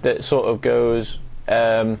that sort of goes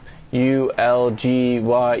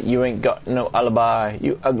ULGY, you ain't got no alibi,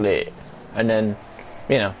 you ugly, and then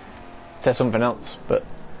says something else, but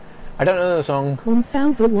I don't know the song.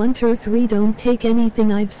 Confound 1 till 3 don't take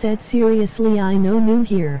anything I've said seriously. I know new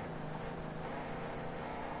here.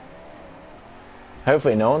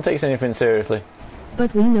 Hopefully no one takes anything seriously.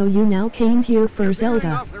 But we know you now came here for Zelda.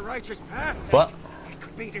 Off the righteous path, What? It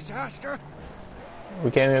could be disaster. We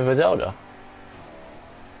came here for Zelda.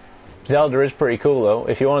 Zelda is pretty cool though.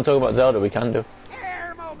 If you want to talk about Zelda, we can do.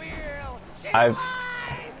 Airmobile!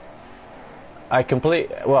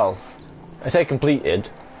 I say completed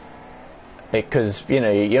because you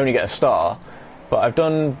only get a star, but I've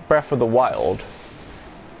done Breath of the Wild,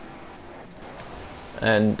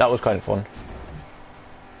 and that was kind of fun.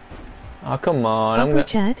 Oh come on! Upper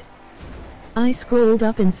chat. I scrolled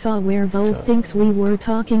up and saw where Volt thinks we were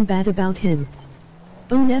talking bad about him.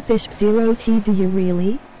 Oh Nefish 0T, do you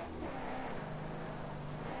really?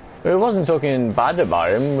 We wasn't talking bad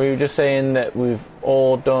about him. We were just saying that we've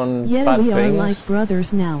all done Yeah, bad we things. are like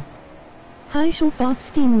brothers now. Hi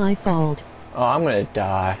Schulfofstein, my fault. Oh, I'm gonna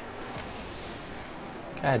die.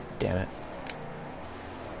 God damn it.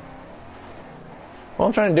 All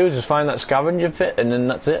I'm trying to do is just find that scavenger pit and then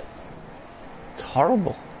that's it. It's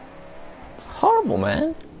horrible. It's horrible,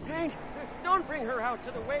 man. Saint, don't bring her out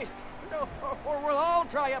to the wastes, no, or we'll all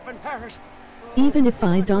dry up and perish. Even if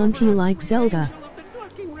I don't like Zelda. Angel of the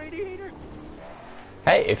ducking radiator.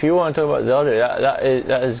 Hey, if you want to talk about Zelda,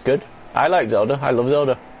 that is good. I like Zelda. I love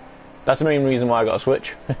Zelda. That's the main reason why I got a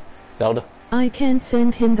Switch. Zelda. I can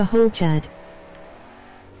send him the whole chat.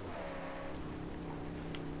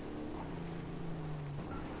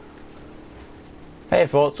 Hey,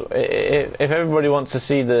 thoughts. If everybody wants to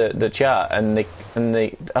see the chat and they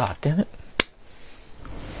damn it.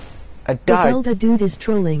 I The died. Zelda dude is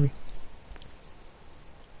trolling.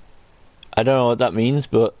 I don't know what that means,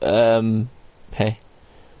 but hey.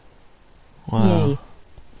 Wow. Yay.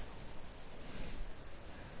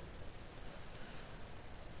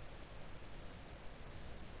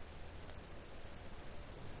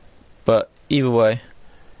 But either way,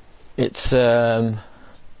 it's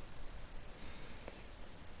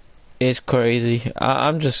crazy.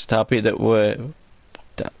 I'm just happy that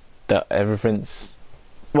that everything's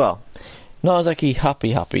well, not exactly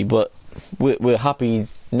happy, but we're happy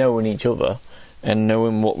knowing each other and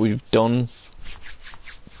knowing what we've done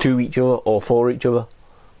to each other or for each other.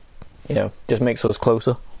 Just makes us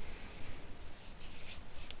closer.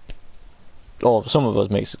 Or some of us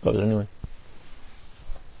makes us closer anyway.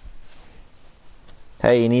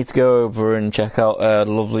 Hey, you need to go over and check out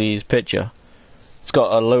Lovely's picture. It's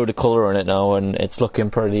got a load of colour in it now, and it's looking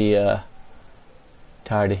pretty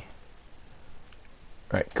tidy.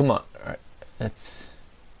 Right, come on. Right, let's.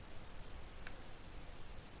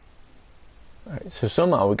 Right, so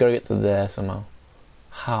somehow we gotta get to there somehow.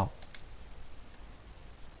 How?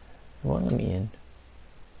 It won't let me in.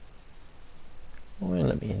 It won't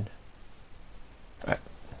let me in. Right.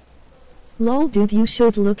 Lol dude, you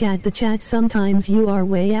should look at the chat, sometimes you are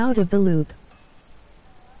way out of the loop.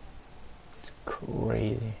 It's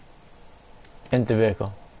crazy. Enter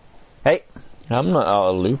vehicle. Hey, I'm not out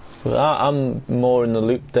of the loop. I'm more in the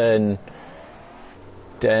loop than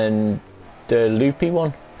the loopy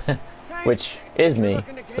one, which is me.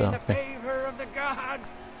 Looking to gain So, the favor of the gods.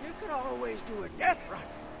 You could always do a death run.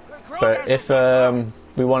 but if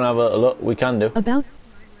we want to have a look, we can do. About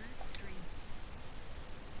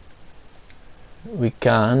We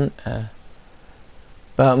can.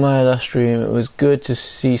 About my last stream, it was good to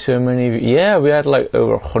see so many of you. Yeah, we had like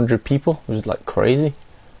over 100 people. It was like crazy.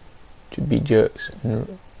 To be jerks.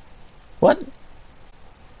 What?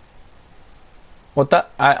 What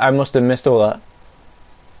that? I must have missed all that.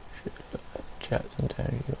 Chats and tell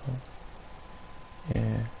you.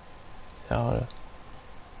 Yeah. Zelda.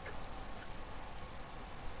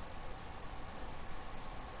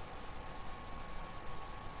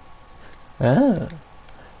 Ah.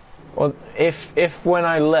 Well, if when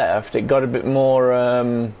I left it got a bit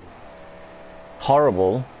more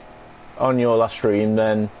horrible, on your last stream,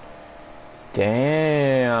 then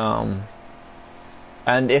damn.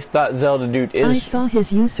 And if that Zelda dude is I saw his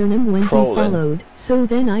username when trolling, he followed, so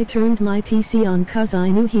then I turned my PC on 'cause I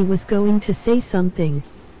knew he was going to say something.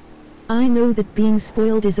 I know that being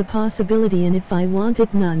spoiled is a possibility, and if I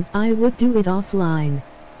wanted none, I would do it offline.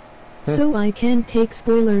 So I can't take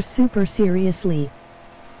spoilers super seriously.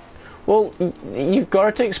 well, you've got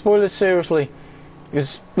to take spoilers seriously.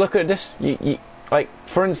 Because look at this. Like,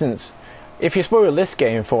 for instance, if you spoil this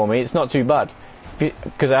game for me, it's not too bad,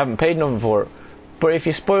 because I haven't paid nothing for it. But if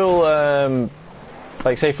you spoil,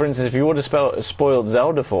 like, say for instance, if you would have spoiled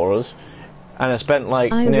Zelda for us, and I spent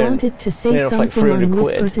like I wanted to say something like on 300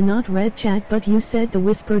 Whisper quid. to not red chat, but you said the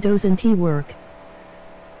Whisper doesn't work.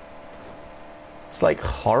 It's like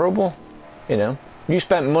horrible, you know. You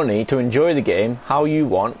spent money to enjoy the game how you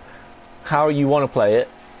want to play it,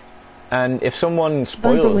 and if someone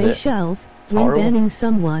spoils By the way, it, Shelf, it's when horrible. banning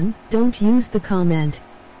someone, don't use the comment.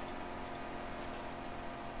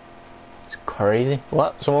 It's crazy.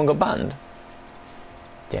 What? Someone got banned?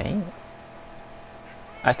 Dang.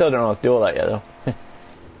 I still don't know how to do all that yet, though.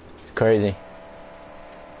 It's crazy.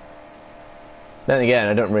 Then again,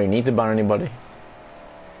 I don't really need to ban anybody.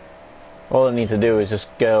 All I need to do is just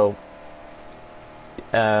go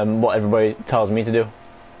what everybody tells me to do,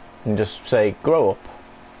 and just say, grow up.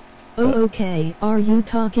 Oh, okay. Are you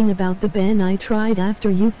talking about the ban I tried after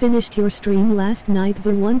you finished your stream last night,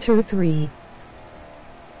 the 1-3?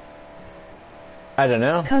 I don't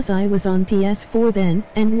know. 'Cause I was on PS4 then,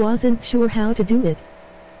 and wasn't sure how to do it.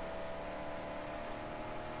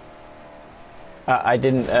 I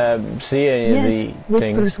didn't see any Yes, of the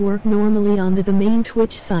Whispers things. work normally on the main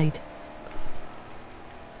Twitch site.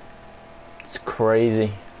 It's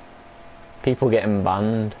crazy. People getting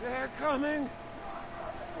banned. They're coming.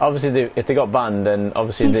 Obviously, if they got banned, then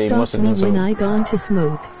obviously He they must stopped have me done when something. I gone to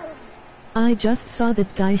smoke. I just saw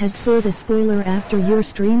that guy had put a spoiler after your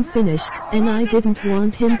stream finished, and I didn't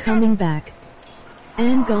want him coming back.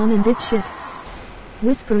 And gone and did shit.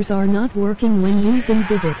 Whispers are not working when using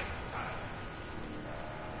Vivid.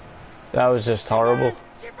 That was just horrible.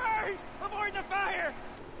 Shippers! Aboard the fire!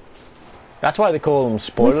 That's why they call them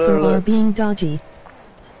spoiler Whisper are alerts. being dodgy.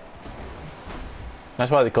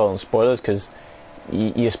 That's why they call them spoilers, because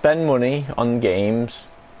you spend money on games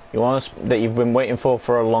that you've been waiting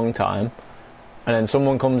for a long time, and then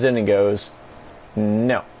someone comes in and goes,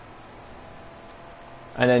 no.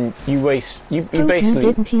 And then you waste, you Hope basically,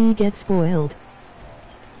 didn't he get spoiled?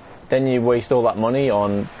 then you waste all that money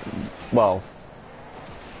on, well,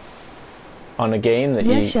 on a game that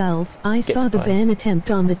Yeah, you Shelf, I get saw to the play. ban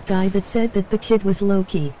attempt on that guy that said that the kid was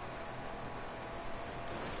Loki.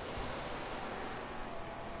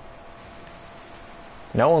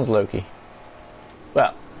 No one's Loki.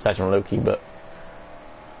 Well, aside from Loki, but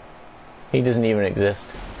he doesn't even exist,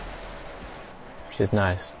 which is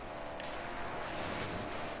nice.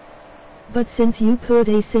 But since you put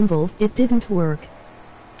a symbol, it didn't work.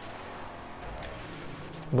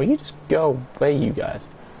 Will you just go away, you guys?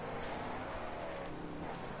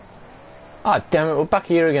 Ah, damn it, we're back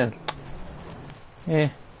here again. Yeah.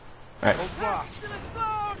 Right.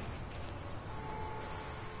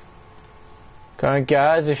 Come on,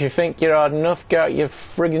 guys, if you think you're hard enough, get out your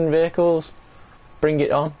friggin' vehicles. Bring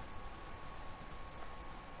it on.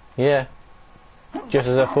 Yeah. Just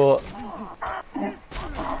as I thought.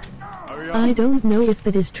 I don't know if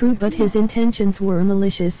that is true, but his intentions were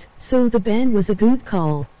malicious, so the ban was a good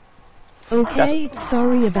call. Okay,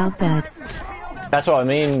 sorry about that. That's what I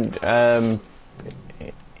mean.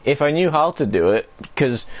 If I knew how to do it,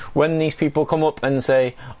 because when these people come up and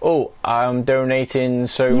say, "Oh, I'm donating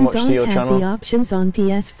so You much don't to your have channel," the options on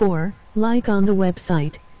PS4, like on the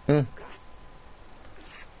website.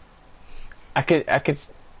 I could.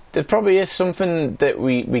 There probably is something that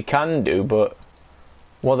we can do, but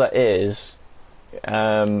what that is,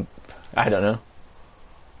 I don't know.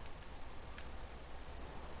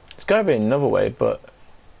 There's got to be another way, but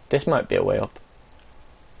this might be a way up.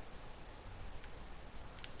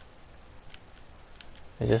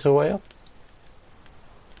 Is this a way up?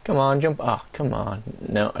 Come on, jump. Ah, come on.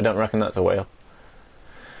 No, I don't reckon that's a way up.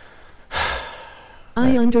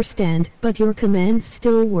 I understand, but your commands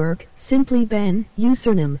still work. Simply ban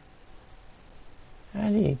username. How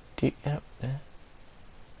do you get up there?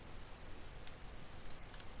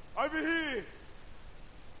 Over here!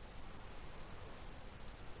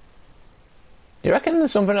 Do you reckon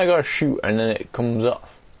there's something I gotta shoot and then it comes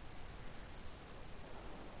off?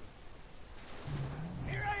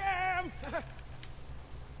 Here I am!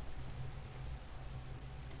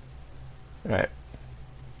 Right.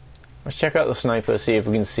 Let's check out the sniper, see if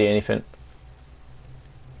we can see anything.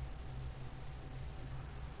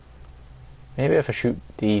 Maybe if I shoot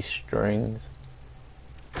these strings.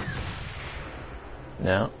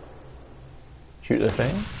 No. Shoot the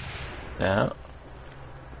thing. No.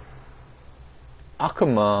 Oh,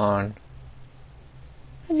 come on.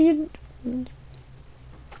 How do you...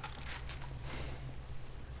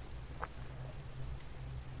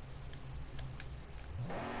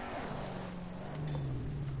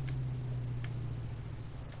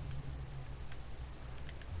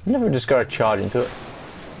 Never just gotta charge into it.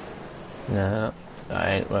 No, that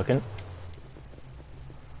ain't working.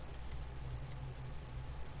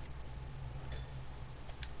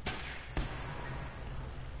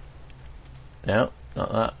 No,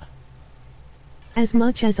 not that. As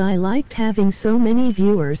much as I liked having so many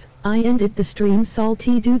viewers, I ended the stream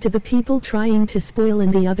salty due to the people trying to spoil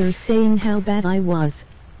and the others saying how bad I was.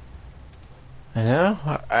 I know.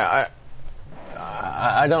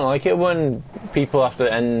 I don't like it when people have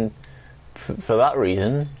to end for that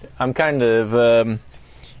reason. I'm kind of,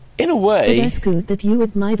 in a way... But that's good that you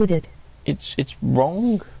admitted it. It's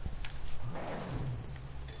wrong.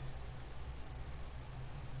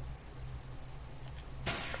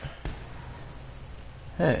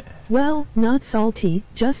 Hey. Well, not salty,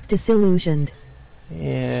 just disillusioned.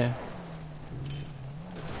 Yeah.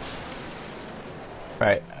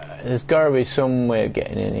 Right, there's gotta be some way of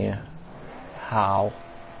getting in here. How?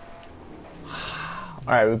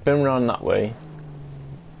 Alright, we've been around that way.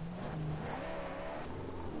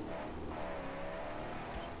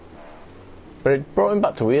 But it brought him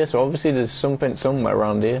back to here, so obviously there's something somewhere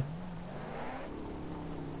around here.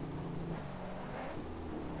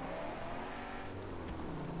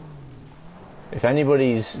 If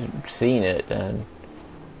anybody's seen it, then...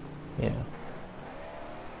 yeah.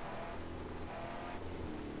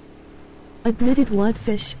 Admitted what,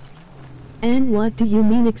 fish? And what do you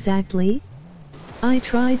mean exactly? I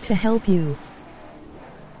tried to help you.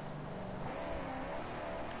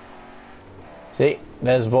 See,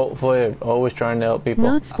 there's Volt for you, always trying to help people.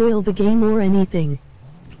 Not spoil the game or anything.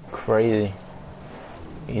 Crazy.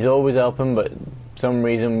 He's always helping, but for some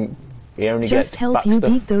reason he only gets Just help back you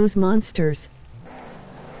stuff. beat those monsters.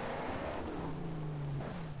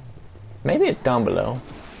 Maybe it's down below.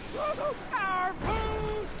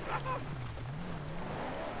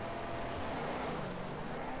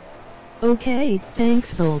 Okay,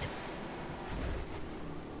 thanks Volt.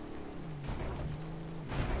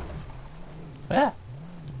 Yeah.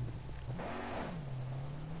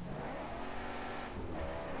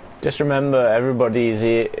 Just remember, everybody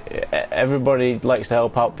likes to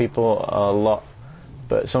help out people a lot,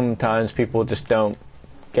 but sometimes people just don't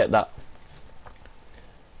get that,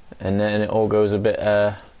 and then it all goes a bit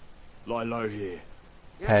Lie low here.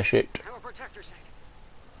 pear-shaped. Have a protector set.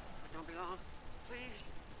 But don't be long, please.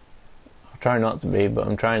 I'm trying not to be, but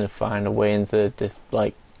I'm trying to find a way into this,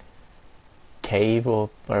 like, cave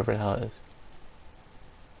or whatever the hell it is.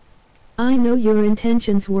 I know your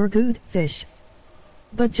intentions were good, fish.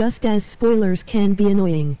 But just as spoilers can be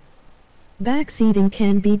annoying, backseating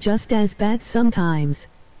can be just as bad sometimes.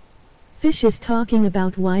 Fish is talking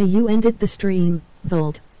about why you ended the stream,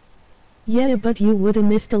 Volt. Yeah, but you woulda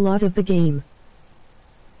missed a lot of the game.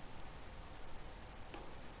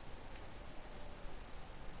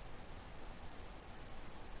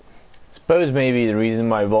 Suppose maybe the reason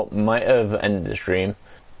why Volt might have ended the stream,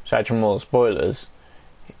 aside from all the spoilers,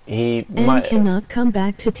 he And cannot come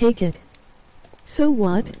back to take it. So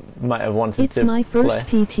what? might have wanted It's to my first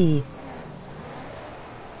play. PT.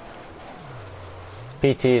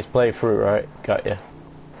 PT is playthrough, right? Got ya.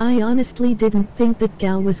 I honestly didn't think that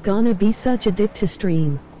gal was gonna be such a dick to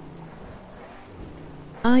stream.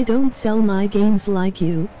 I don't sell my games like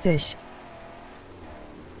you, fish.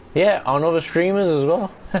 Yeah, on other streamers as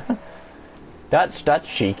well. That's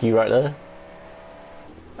cheeky right there.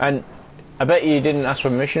 And I bet you didn't ask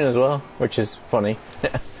permission as well, which is funny.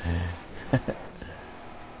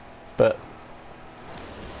 But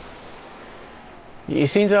you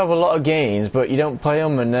seem to have a lot of games, but you don't play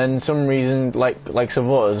them, and then some reason, like some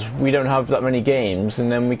of us, we don't have that many games,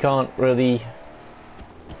 and then we can't really,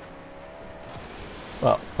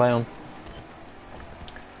 well, play them.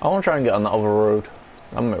 I want to try and get on that other road.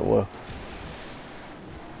 That might work.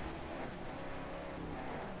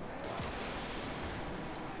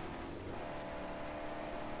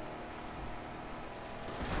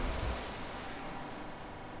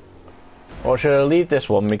 Or should I leave this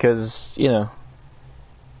one because, you know,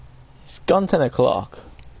 it's gone 10 o'clock.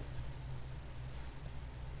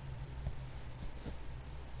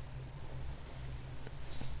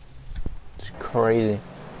 It's crazy.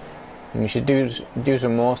 And we should do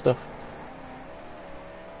some more stuff.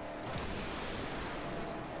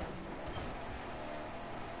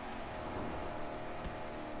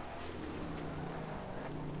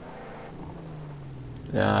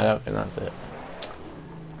 No, I don't think that's it.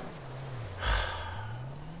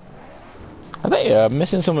 I think I'm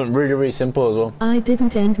missing something really, really simple as well. I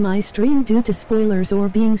didn't end my stream due to spoilers or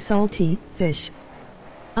being salty, fish.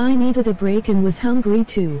 I needed a break and was hungry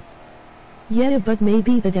too. Yeah, but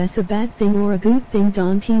maybe that's a bad thing or a good thing,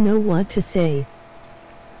 don't you know what to say?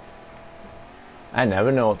 I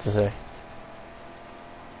never know what to say.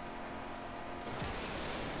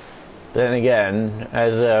 Then again,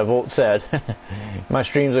 as Volt said, my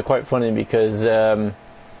streams are quite funny because,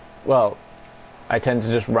 well, I tend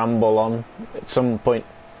to just ramble on at some point.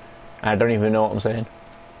 I don't even know what I'm saying.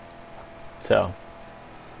 So,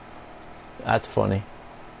 that's funny.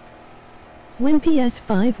 When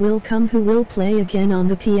PS5 will come, who will play again on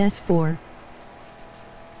the PS4?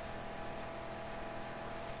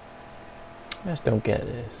 I just don't get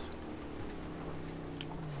this.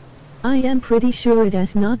 I am pretty sure it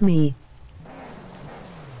is not me.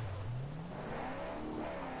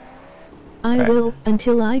 I will,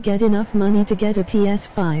 until I get enough money to get a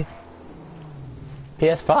PS5.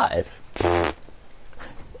 PS5?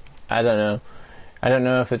 I don't know. I don't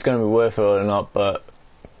know if it's going to be worth it or not, but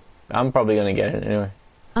I'm probably going to get it anyway.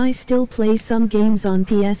 I still play some games on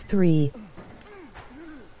PS3.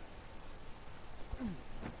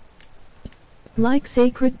 Like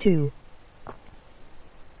Sacred 2.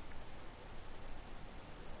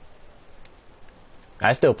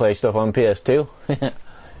 I still play stuff on PS2.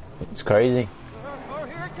 It's crazy. Oh,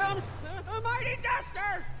 here it comes! A mighty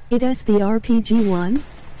duster! It is the RPG one?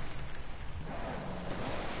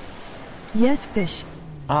 Yes, fish.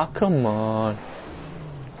 Ah, oh, come on.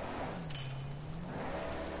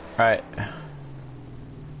 Right.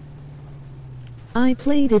 I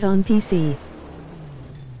played it on PC.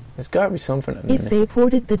 There's gotta be something at If they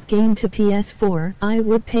ported that game to PS4, I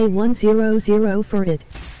would pay $100 for it.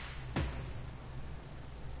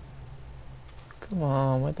 Come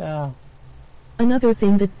on, what the hell? Another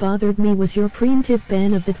thing that bothered me was your preemptive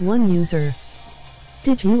ban of that one user.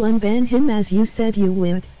 Did you unban him as you said you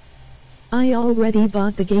would? I already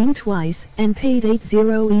bought the game twice, and paid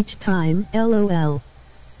 $80 each time, lol.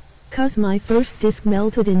 'Cause my first disc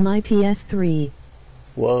melted in my PS3.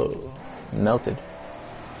 Whoa, melted.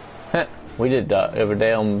 Heh, we did that the other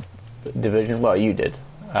day on Division. Well, you did.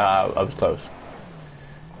 I was close.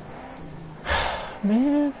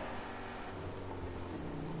 Man.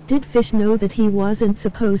 Did Fish know that he wasn't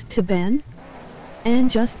supposed to ban? And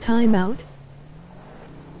just time out?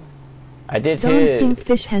 I did Don't hear think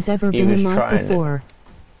Fish has ever he been a was mod trying before.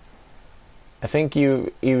 I think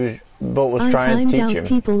Bolt was I trying to timed teach out him.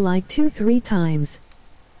 people like 2-3 times.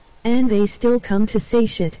 And they still come to say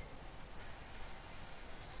shit.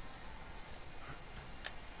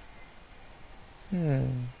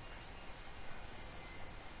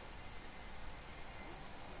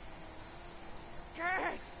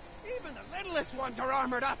 Cat! Even the littlest ones are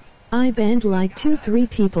armored up! I banned like 2-3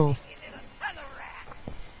 people.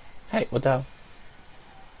 Hey, what the hell?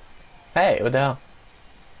 Hey, what the hell?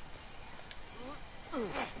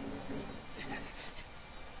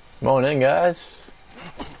 Morning, guys.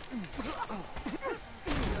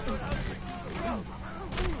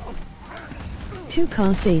 Two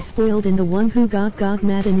cause they spoiled and the one who got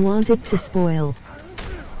mad and wanted to spoil.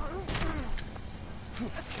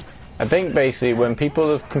 I think basically when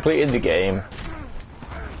people have completed the game,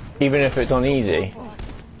 even if it's on easy,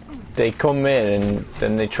 they come in and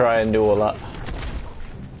then they try and do all that.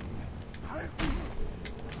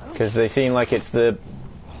 Because they seem like it's the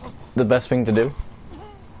best thing to do.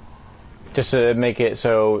 Just to make it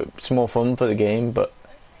so it's more fun for the game, but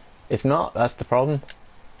it's not, that's the problem.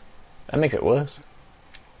 That makes it worse.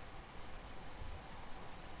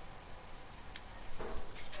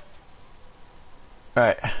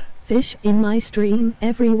 Right. Fish, in my stream,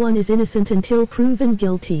 everyone is innocent until proven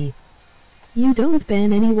guilty. You don't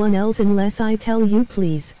ban anyone else unless I tell you,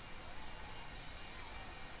 please.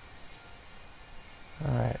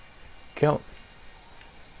 Alright. Cool.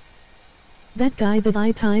 That guy that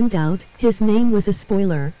I timed out, his name was a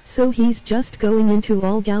spoiler, so he's just going into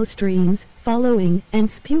all Gao streams, following,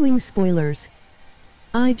 and spewing spoilers.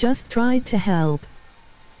 I just tried to help.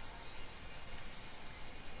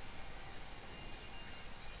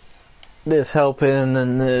 There's helping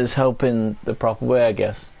and there's helping the proper way, I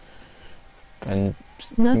guess. And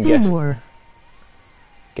Nothing more.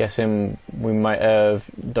 Guessing we might have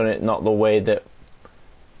done it not the way that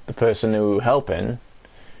the person who helping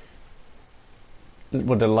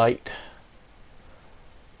would have liked.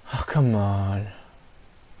 Oh, come on.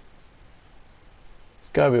 There's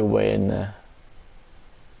gotta be a way in there.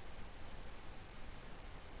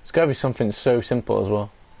 There's gotta be something so simple as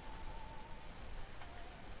well.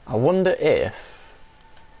 I wonder if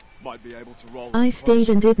Might be able to roll. I stayed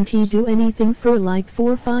and didn't he do anything for like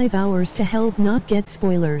 4 or 5 hours to help not get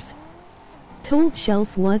spoilers. Told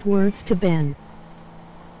Shelf what words to Ben.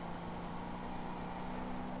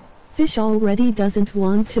 Fish already doesn't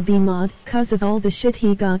want to be mod, 'cause of all the shit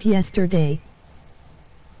he got yesterday.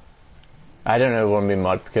 I don't ever want to be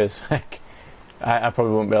mod because like, I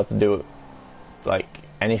probably won't be able to do it, like,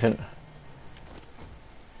 anything.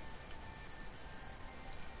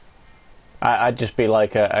 I'd just be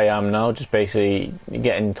like I am now, just basically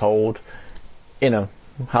getting told, you know,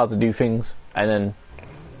 how to do things and then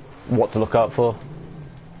what to look out for.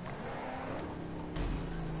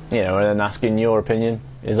 You know, and then asking your opinion,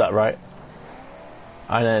 is that right?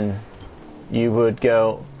 And then you would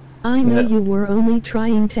go, I know you were only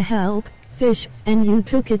trying to help, Fish, and you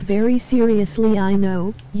took it very seriously. I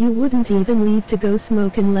know, you wouldn't even leave to go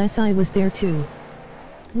smoke unless I was there too.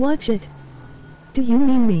 Watch it. Do you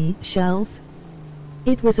mean me, Shelf?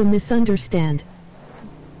 It was a misunderstand.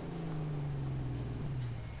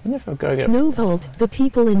 No Volt, the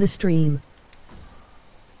people in the stream.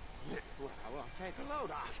 Well, I'll take a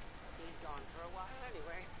load off. He's gone for a while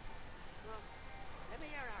anyway. Well, let me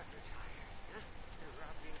air out your tire. Huh?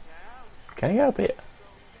 Rub you down. can you help it?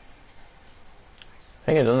 I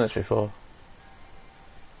think I've done this before.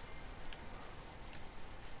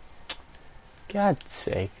 God's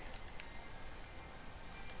sake.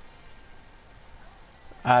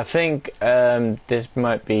 I think this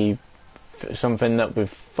might be something that we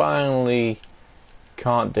finally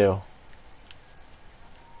can't do.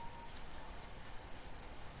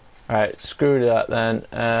 Alright, screw that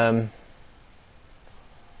then.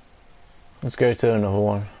 Let's go to another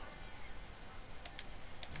one.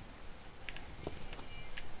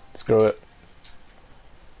 Screw it.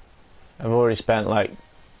 I've already spent like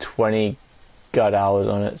 20 god hours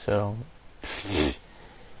on it, so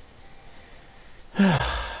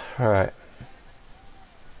alright.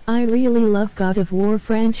 I really love God of War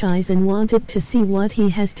franchise and wanted to see what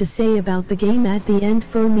he has to say about the game at the end.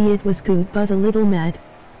 For me it was good but a little mad.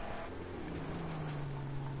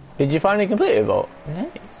 Did you finally complete it, Bolt?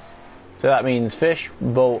 Nice. So that means Fish,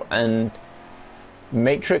 Bolt and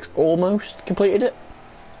Matrix almost completed it?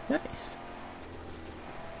 Nice.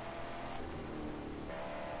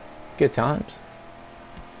 Good times.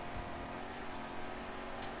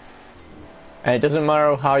 And it doesn't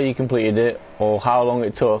matter how you completed it or how long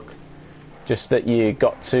it took, just that you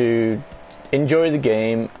got to enjoy the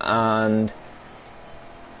game. And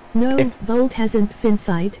no, Volt hasn't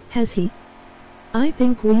Finsight, has he? I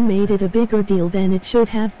think we made it a bigger deal than it should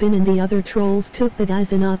have been and the other trolls took that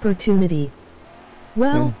as an opportunity.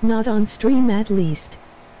 Well, not on stream at least.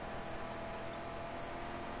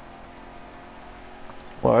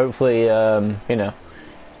 Well, hopefully, you know,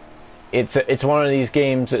 it's one of these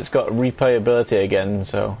games that's got replayability again,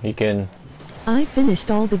 so you can... I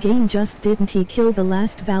finished all the game, just didn't he kill the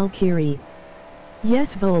last Valkyrie?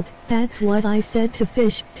 Yes, Volt, that's what I said to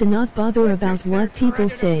Fish, to not bother about what people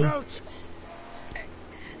say.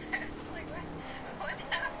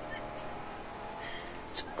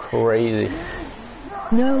 It's crazy.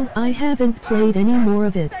 No, I haven't played any more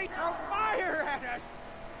of it.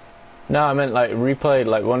 No, I meant like replayed,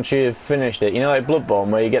 like once you've finished it, you know, like Bloodborne,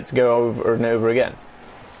 where you get to go over and over again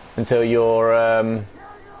until you're,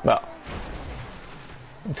 well,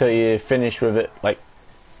 until you finish with it, like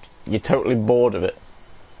you're totally bored of it.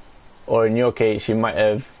 Or in your case, you might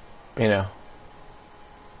have, you know,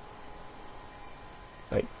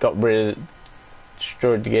 like got rid of it,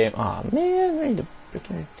 destroyed the game. Ah, man, I need to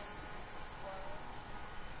freaking...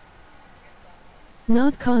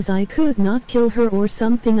 Not 'cause I could not kill her or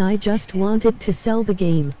something, I just wanted to sell the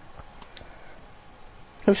game.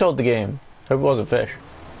 Who sold the game? Hope it wasn't Fish.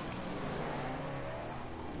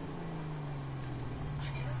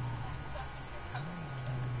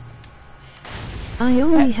 I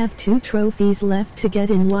only have 2 trophies left to get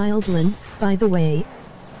in Wildlands, by the way.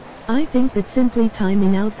 I think that simply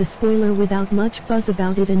timing out the spoiler without much fuss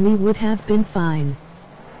about it and we would have been fine.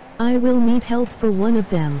 I will need help for one of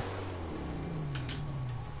them.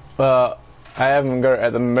 Well, I haven't got it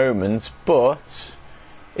at the moment, but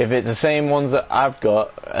if it's the same ones that I've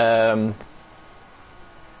got,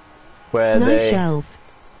 where nice Shelf.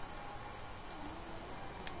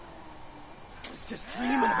 I was just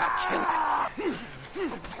dreaming about killing.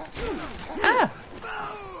 Ah!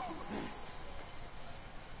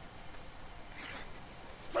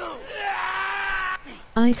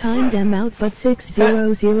 I timed them out but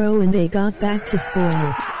 600 and they got back to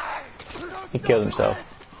spoil. He killed himself.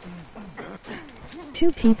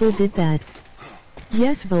 2 people did that.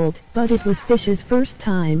 Yes, Volt, but it was Fish's first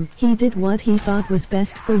time. He did what he thought was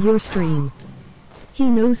best for your stream. He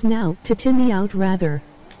knows now to Timmy out rather.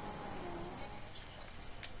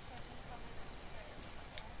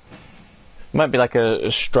 Might be like a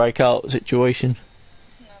strikeout situation.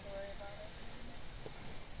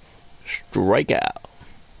 Strikeout.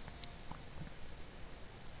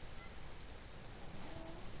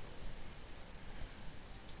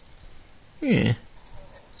 Yeah.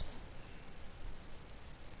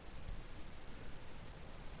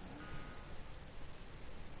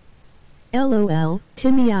 LOL,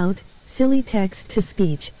 Timmy out, silly text to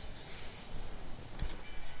speech.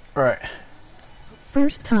 Right.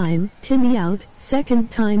 First time, Timmy out, second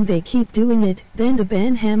time they keep doing it, then the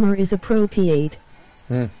banhammer is appropriate.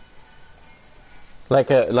 Like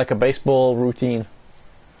a baseball routine.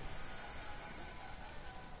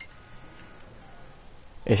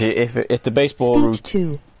 If the baseball Speech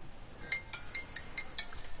 2.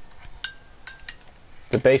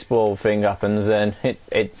 the baseball thing happens, then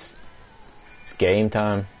it's game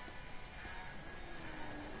time.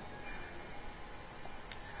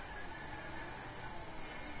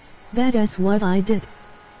 That's what I did.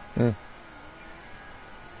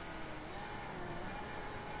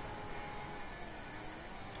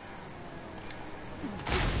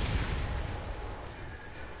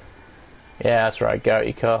 Yeah, that's right. Get out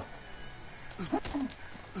your car. You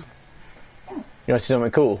want to see something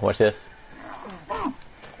cool? Watch this.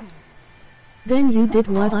 Then you did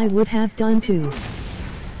what I would have done too.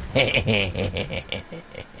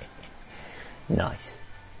 Nice.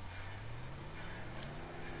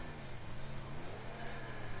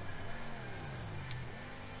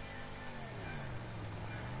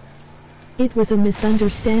 It was a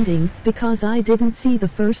misunderstanding, because I didn't see the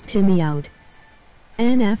first Timmy out.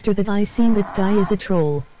 And after that I seen that guy is a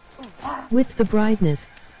troll. With the brightness.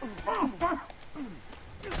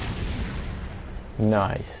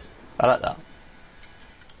 Nice. I like that.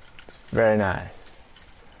 It's very nice.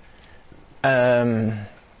 I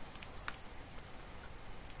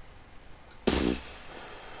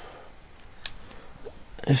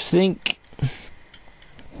think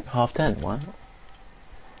 10:30. Why not?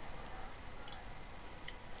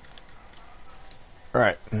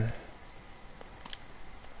 Right.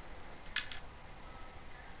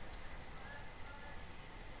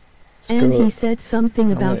 And he said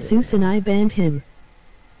something about Zeus and I banned him.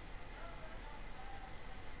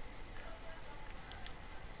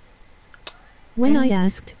 When I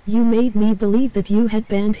asked, you made me believe that you had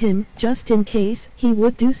banned him, just in case he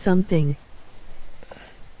would do something.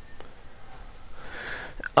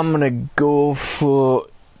 I'm gonna go for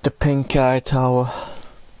the pink eye tower.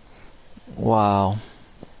 Wow.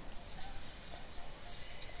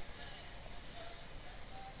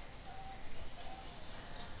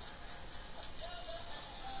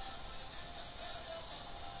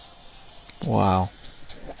 Wow.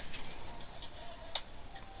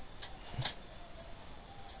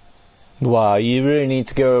 Wow, you really need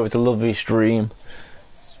to go over to Lovely's stream.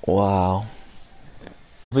 Wow.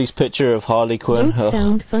 Lovely's picture of Harley Quinn. Don't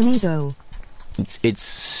sound funny though. It's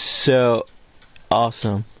so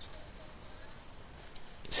awesome.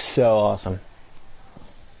 So awesome.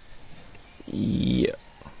 Yeah.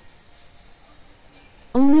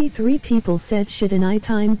 Only 3 people said shit and I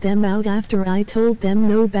timed them out after I told them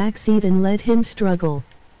no backseat and let him struggle.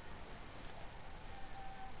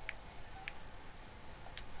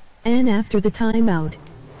 And after the timeout.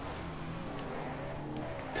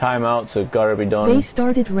 Timeouts have gotta be done. They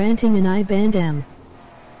started ranting and I banned them.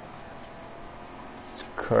 It's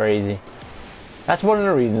crazy. That's one of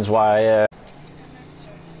the reasons why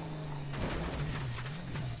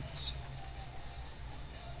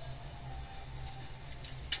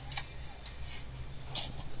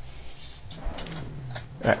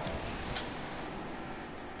Right.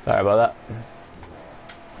 Sorry about that.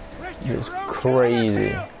 It's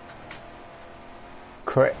crazy.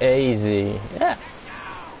 Crazy. Yeah.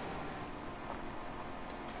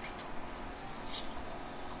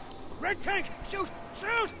 Red tank! Shoot!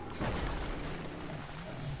 Shoot!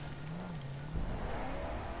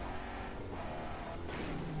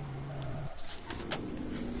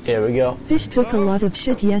 Here we go. Fish took a lot of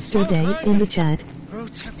shit yesterday in the chat.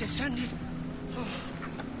 Roots have descended. Oh.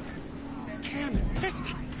 Cannon,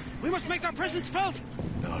 piston. We must make our presence felt.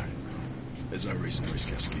 No. There's no reason to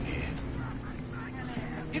risk our skin here.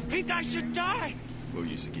 If Pink Eye should die. We'll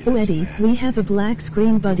use it again. Oh Eddie, we have a black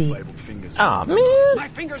screen buddy. Aw, man. My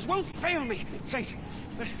fingers won't fail me, Saint.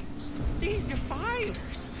 But these defilers,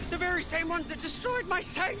 the very same ones that destroyed my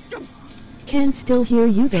sanctum. Can still hear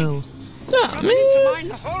you though. Coming to mind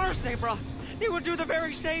the horrors they brought. They will do the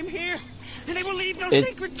very same here. And they will leave no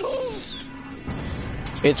sacred tools.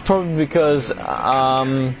 It's probably because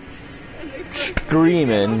And they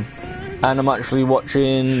streaming and I'm actually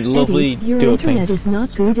watching Lovely Eddie, your do a internet paint. is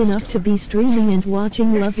not good enough to be streaming and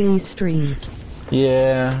watching Lovely's stream.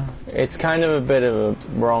 Yeah, it's kind of a bit of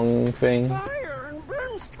a wrong thing. Fire and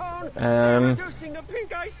brimstone! Reducing the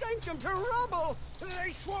pink eye sanctum to rubble!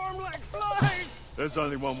 They swarm like flies! There's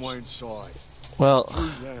only one way inside. Well,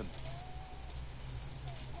 Through them.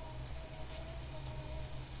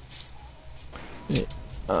 yeah.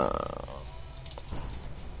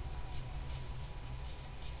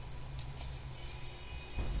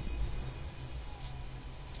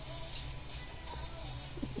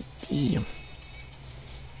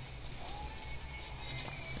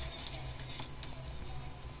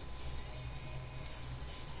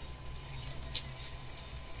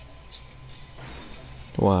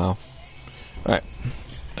 Wow. Right.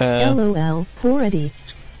 LOL, poor Eddie.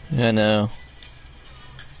 I know.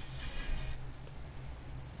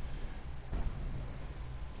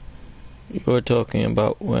 You were talking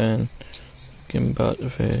about when talking about the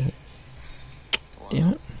fair.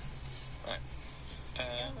 Yeah.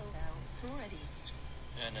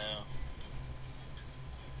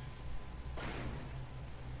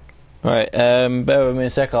 Right, bear with me a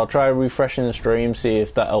sec, I'll try refreshing the stream, see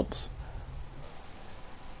if that helps.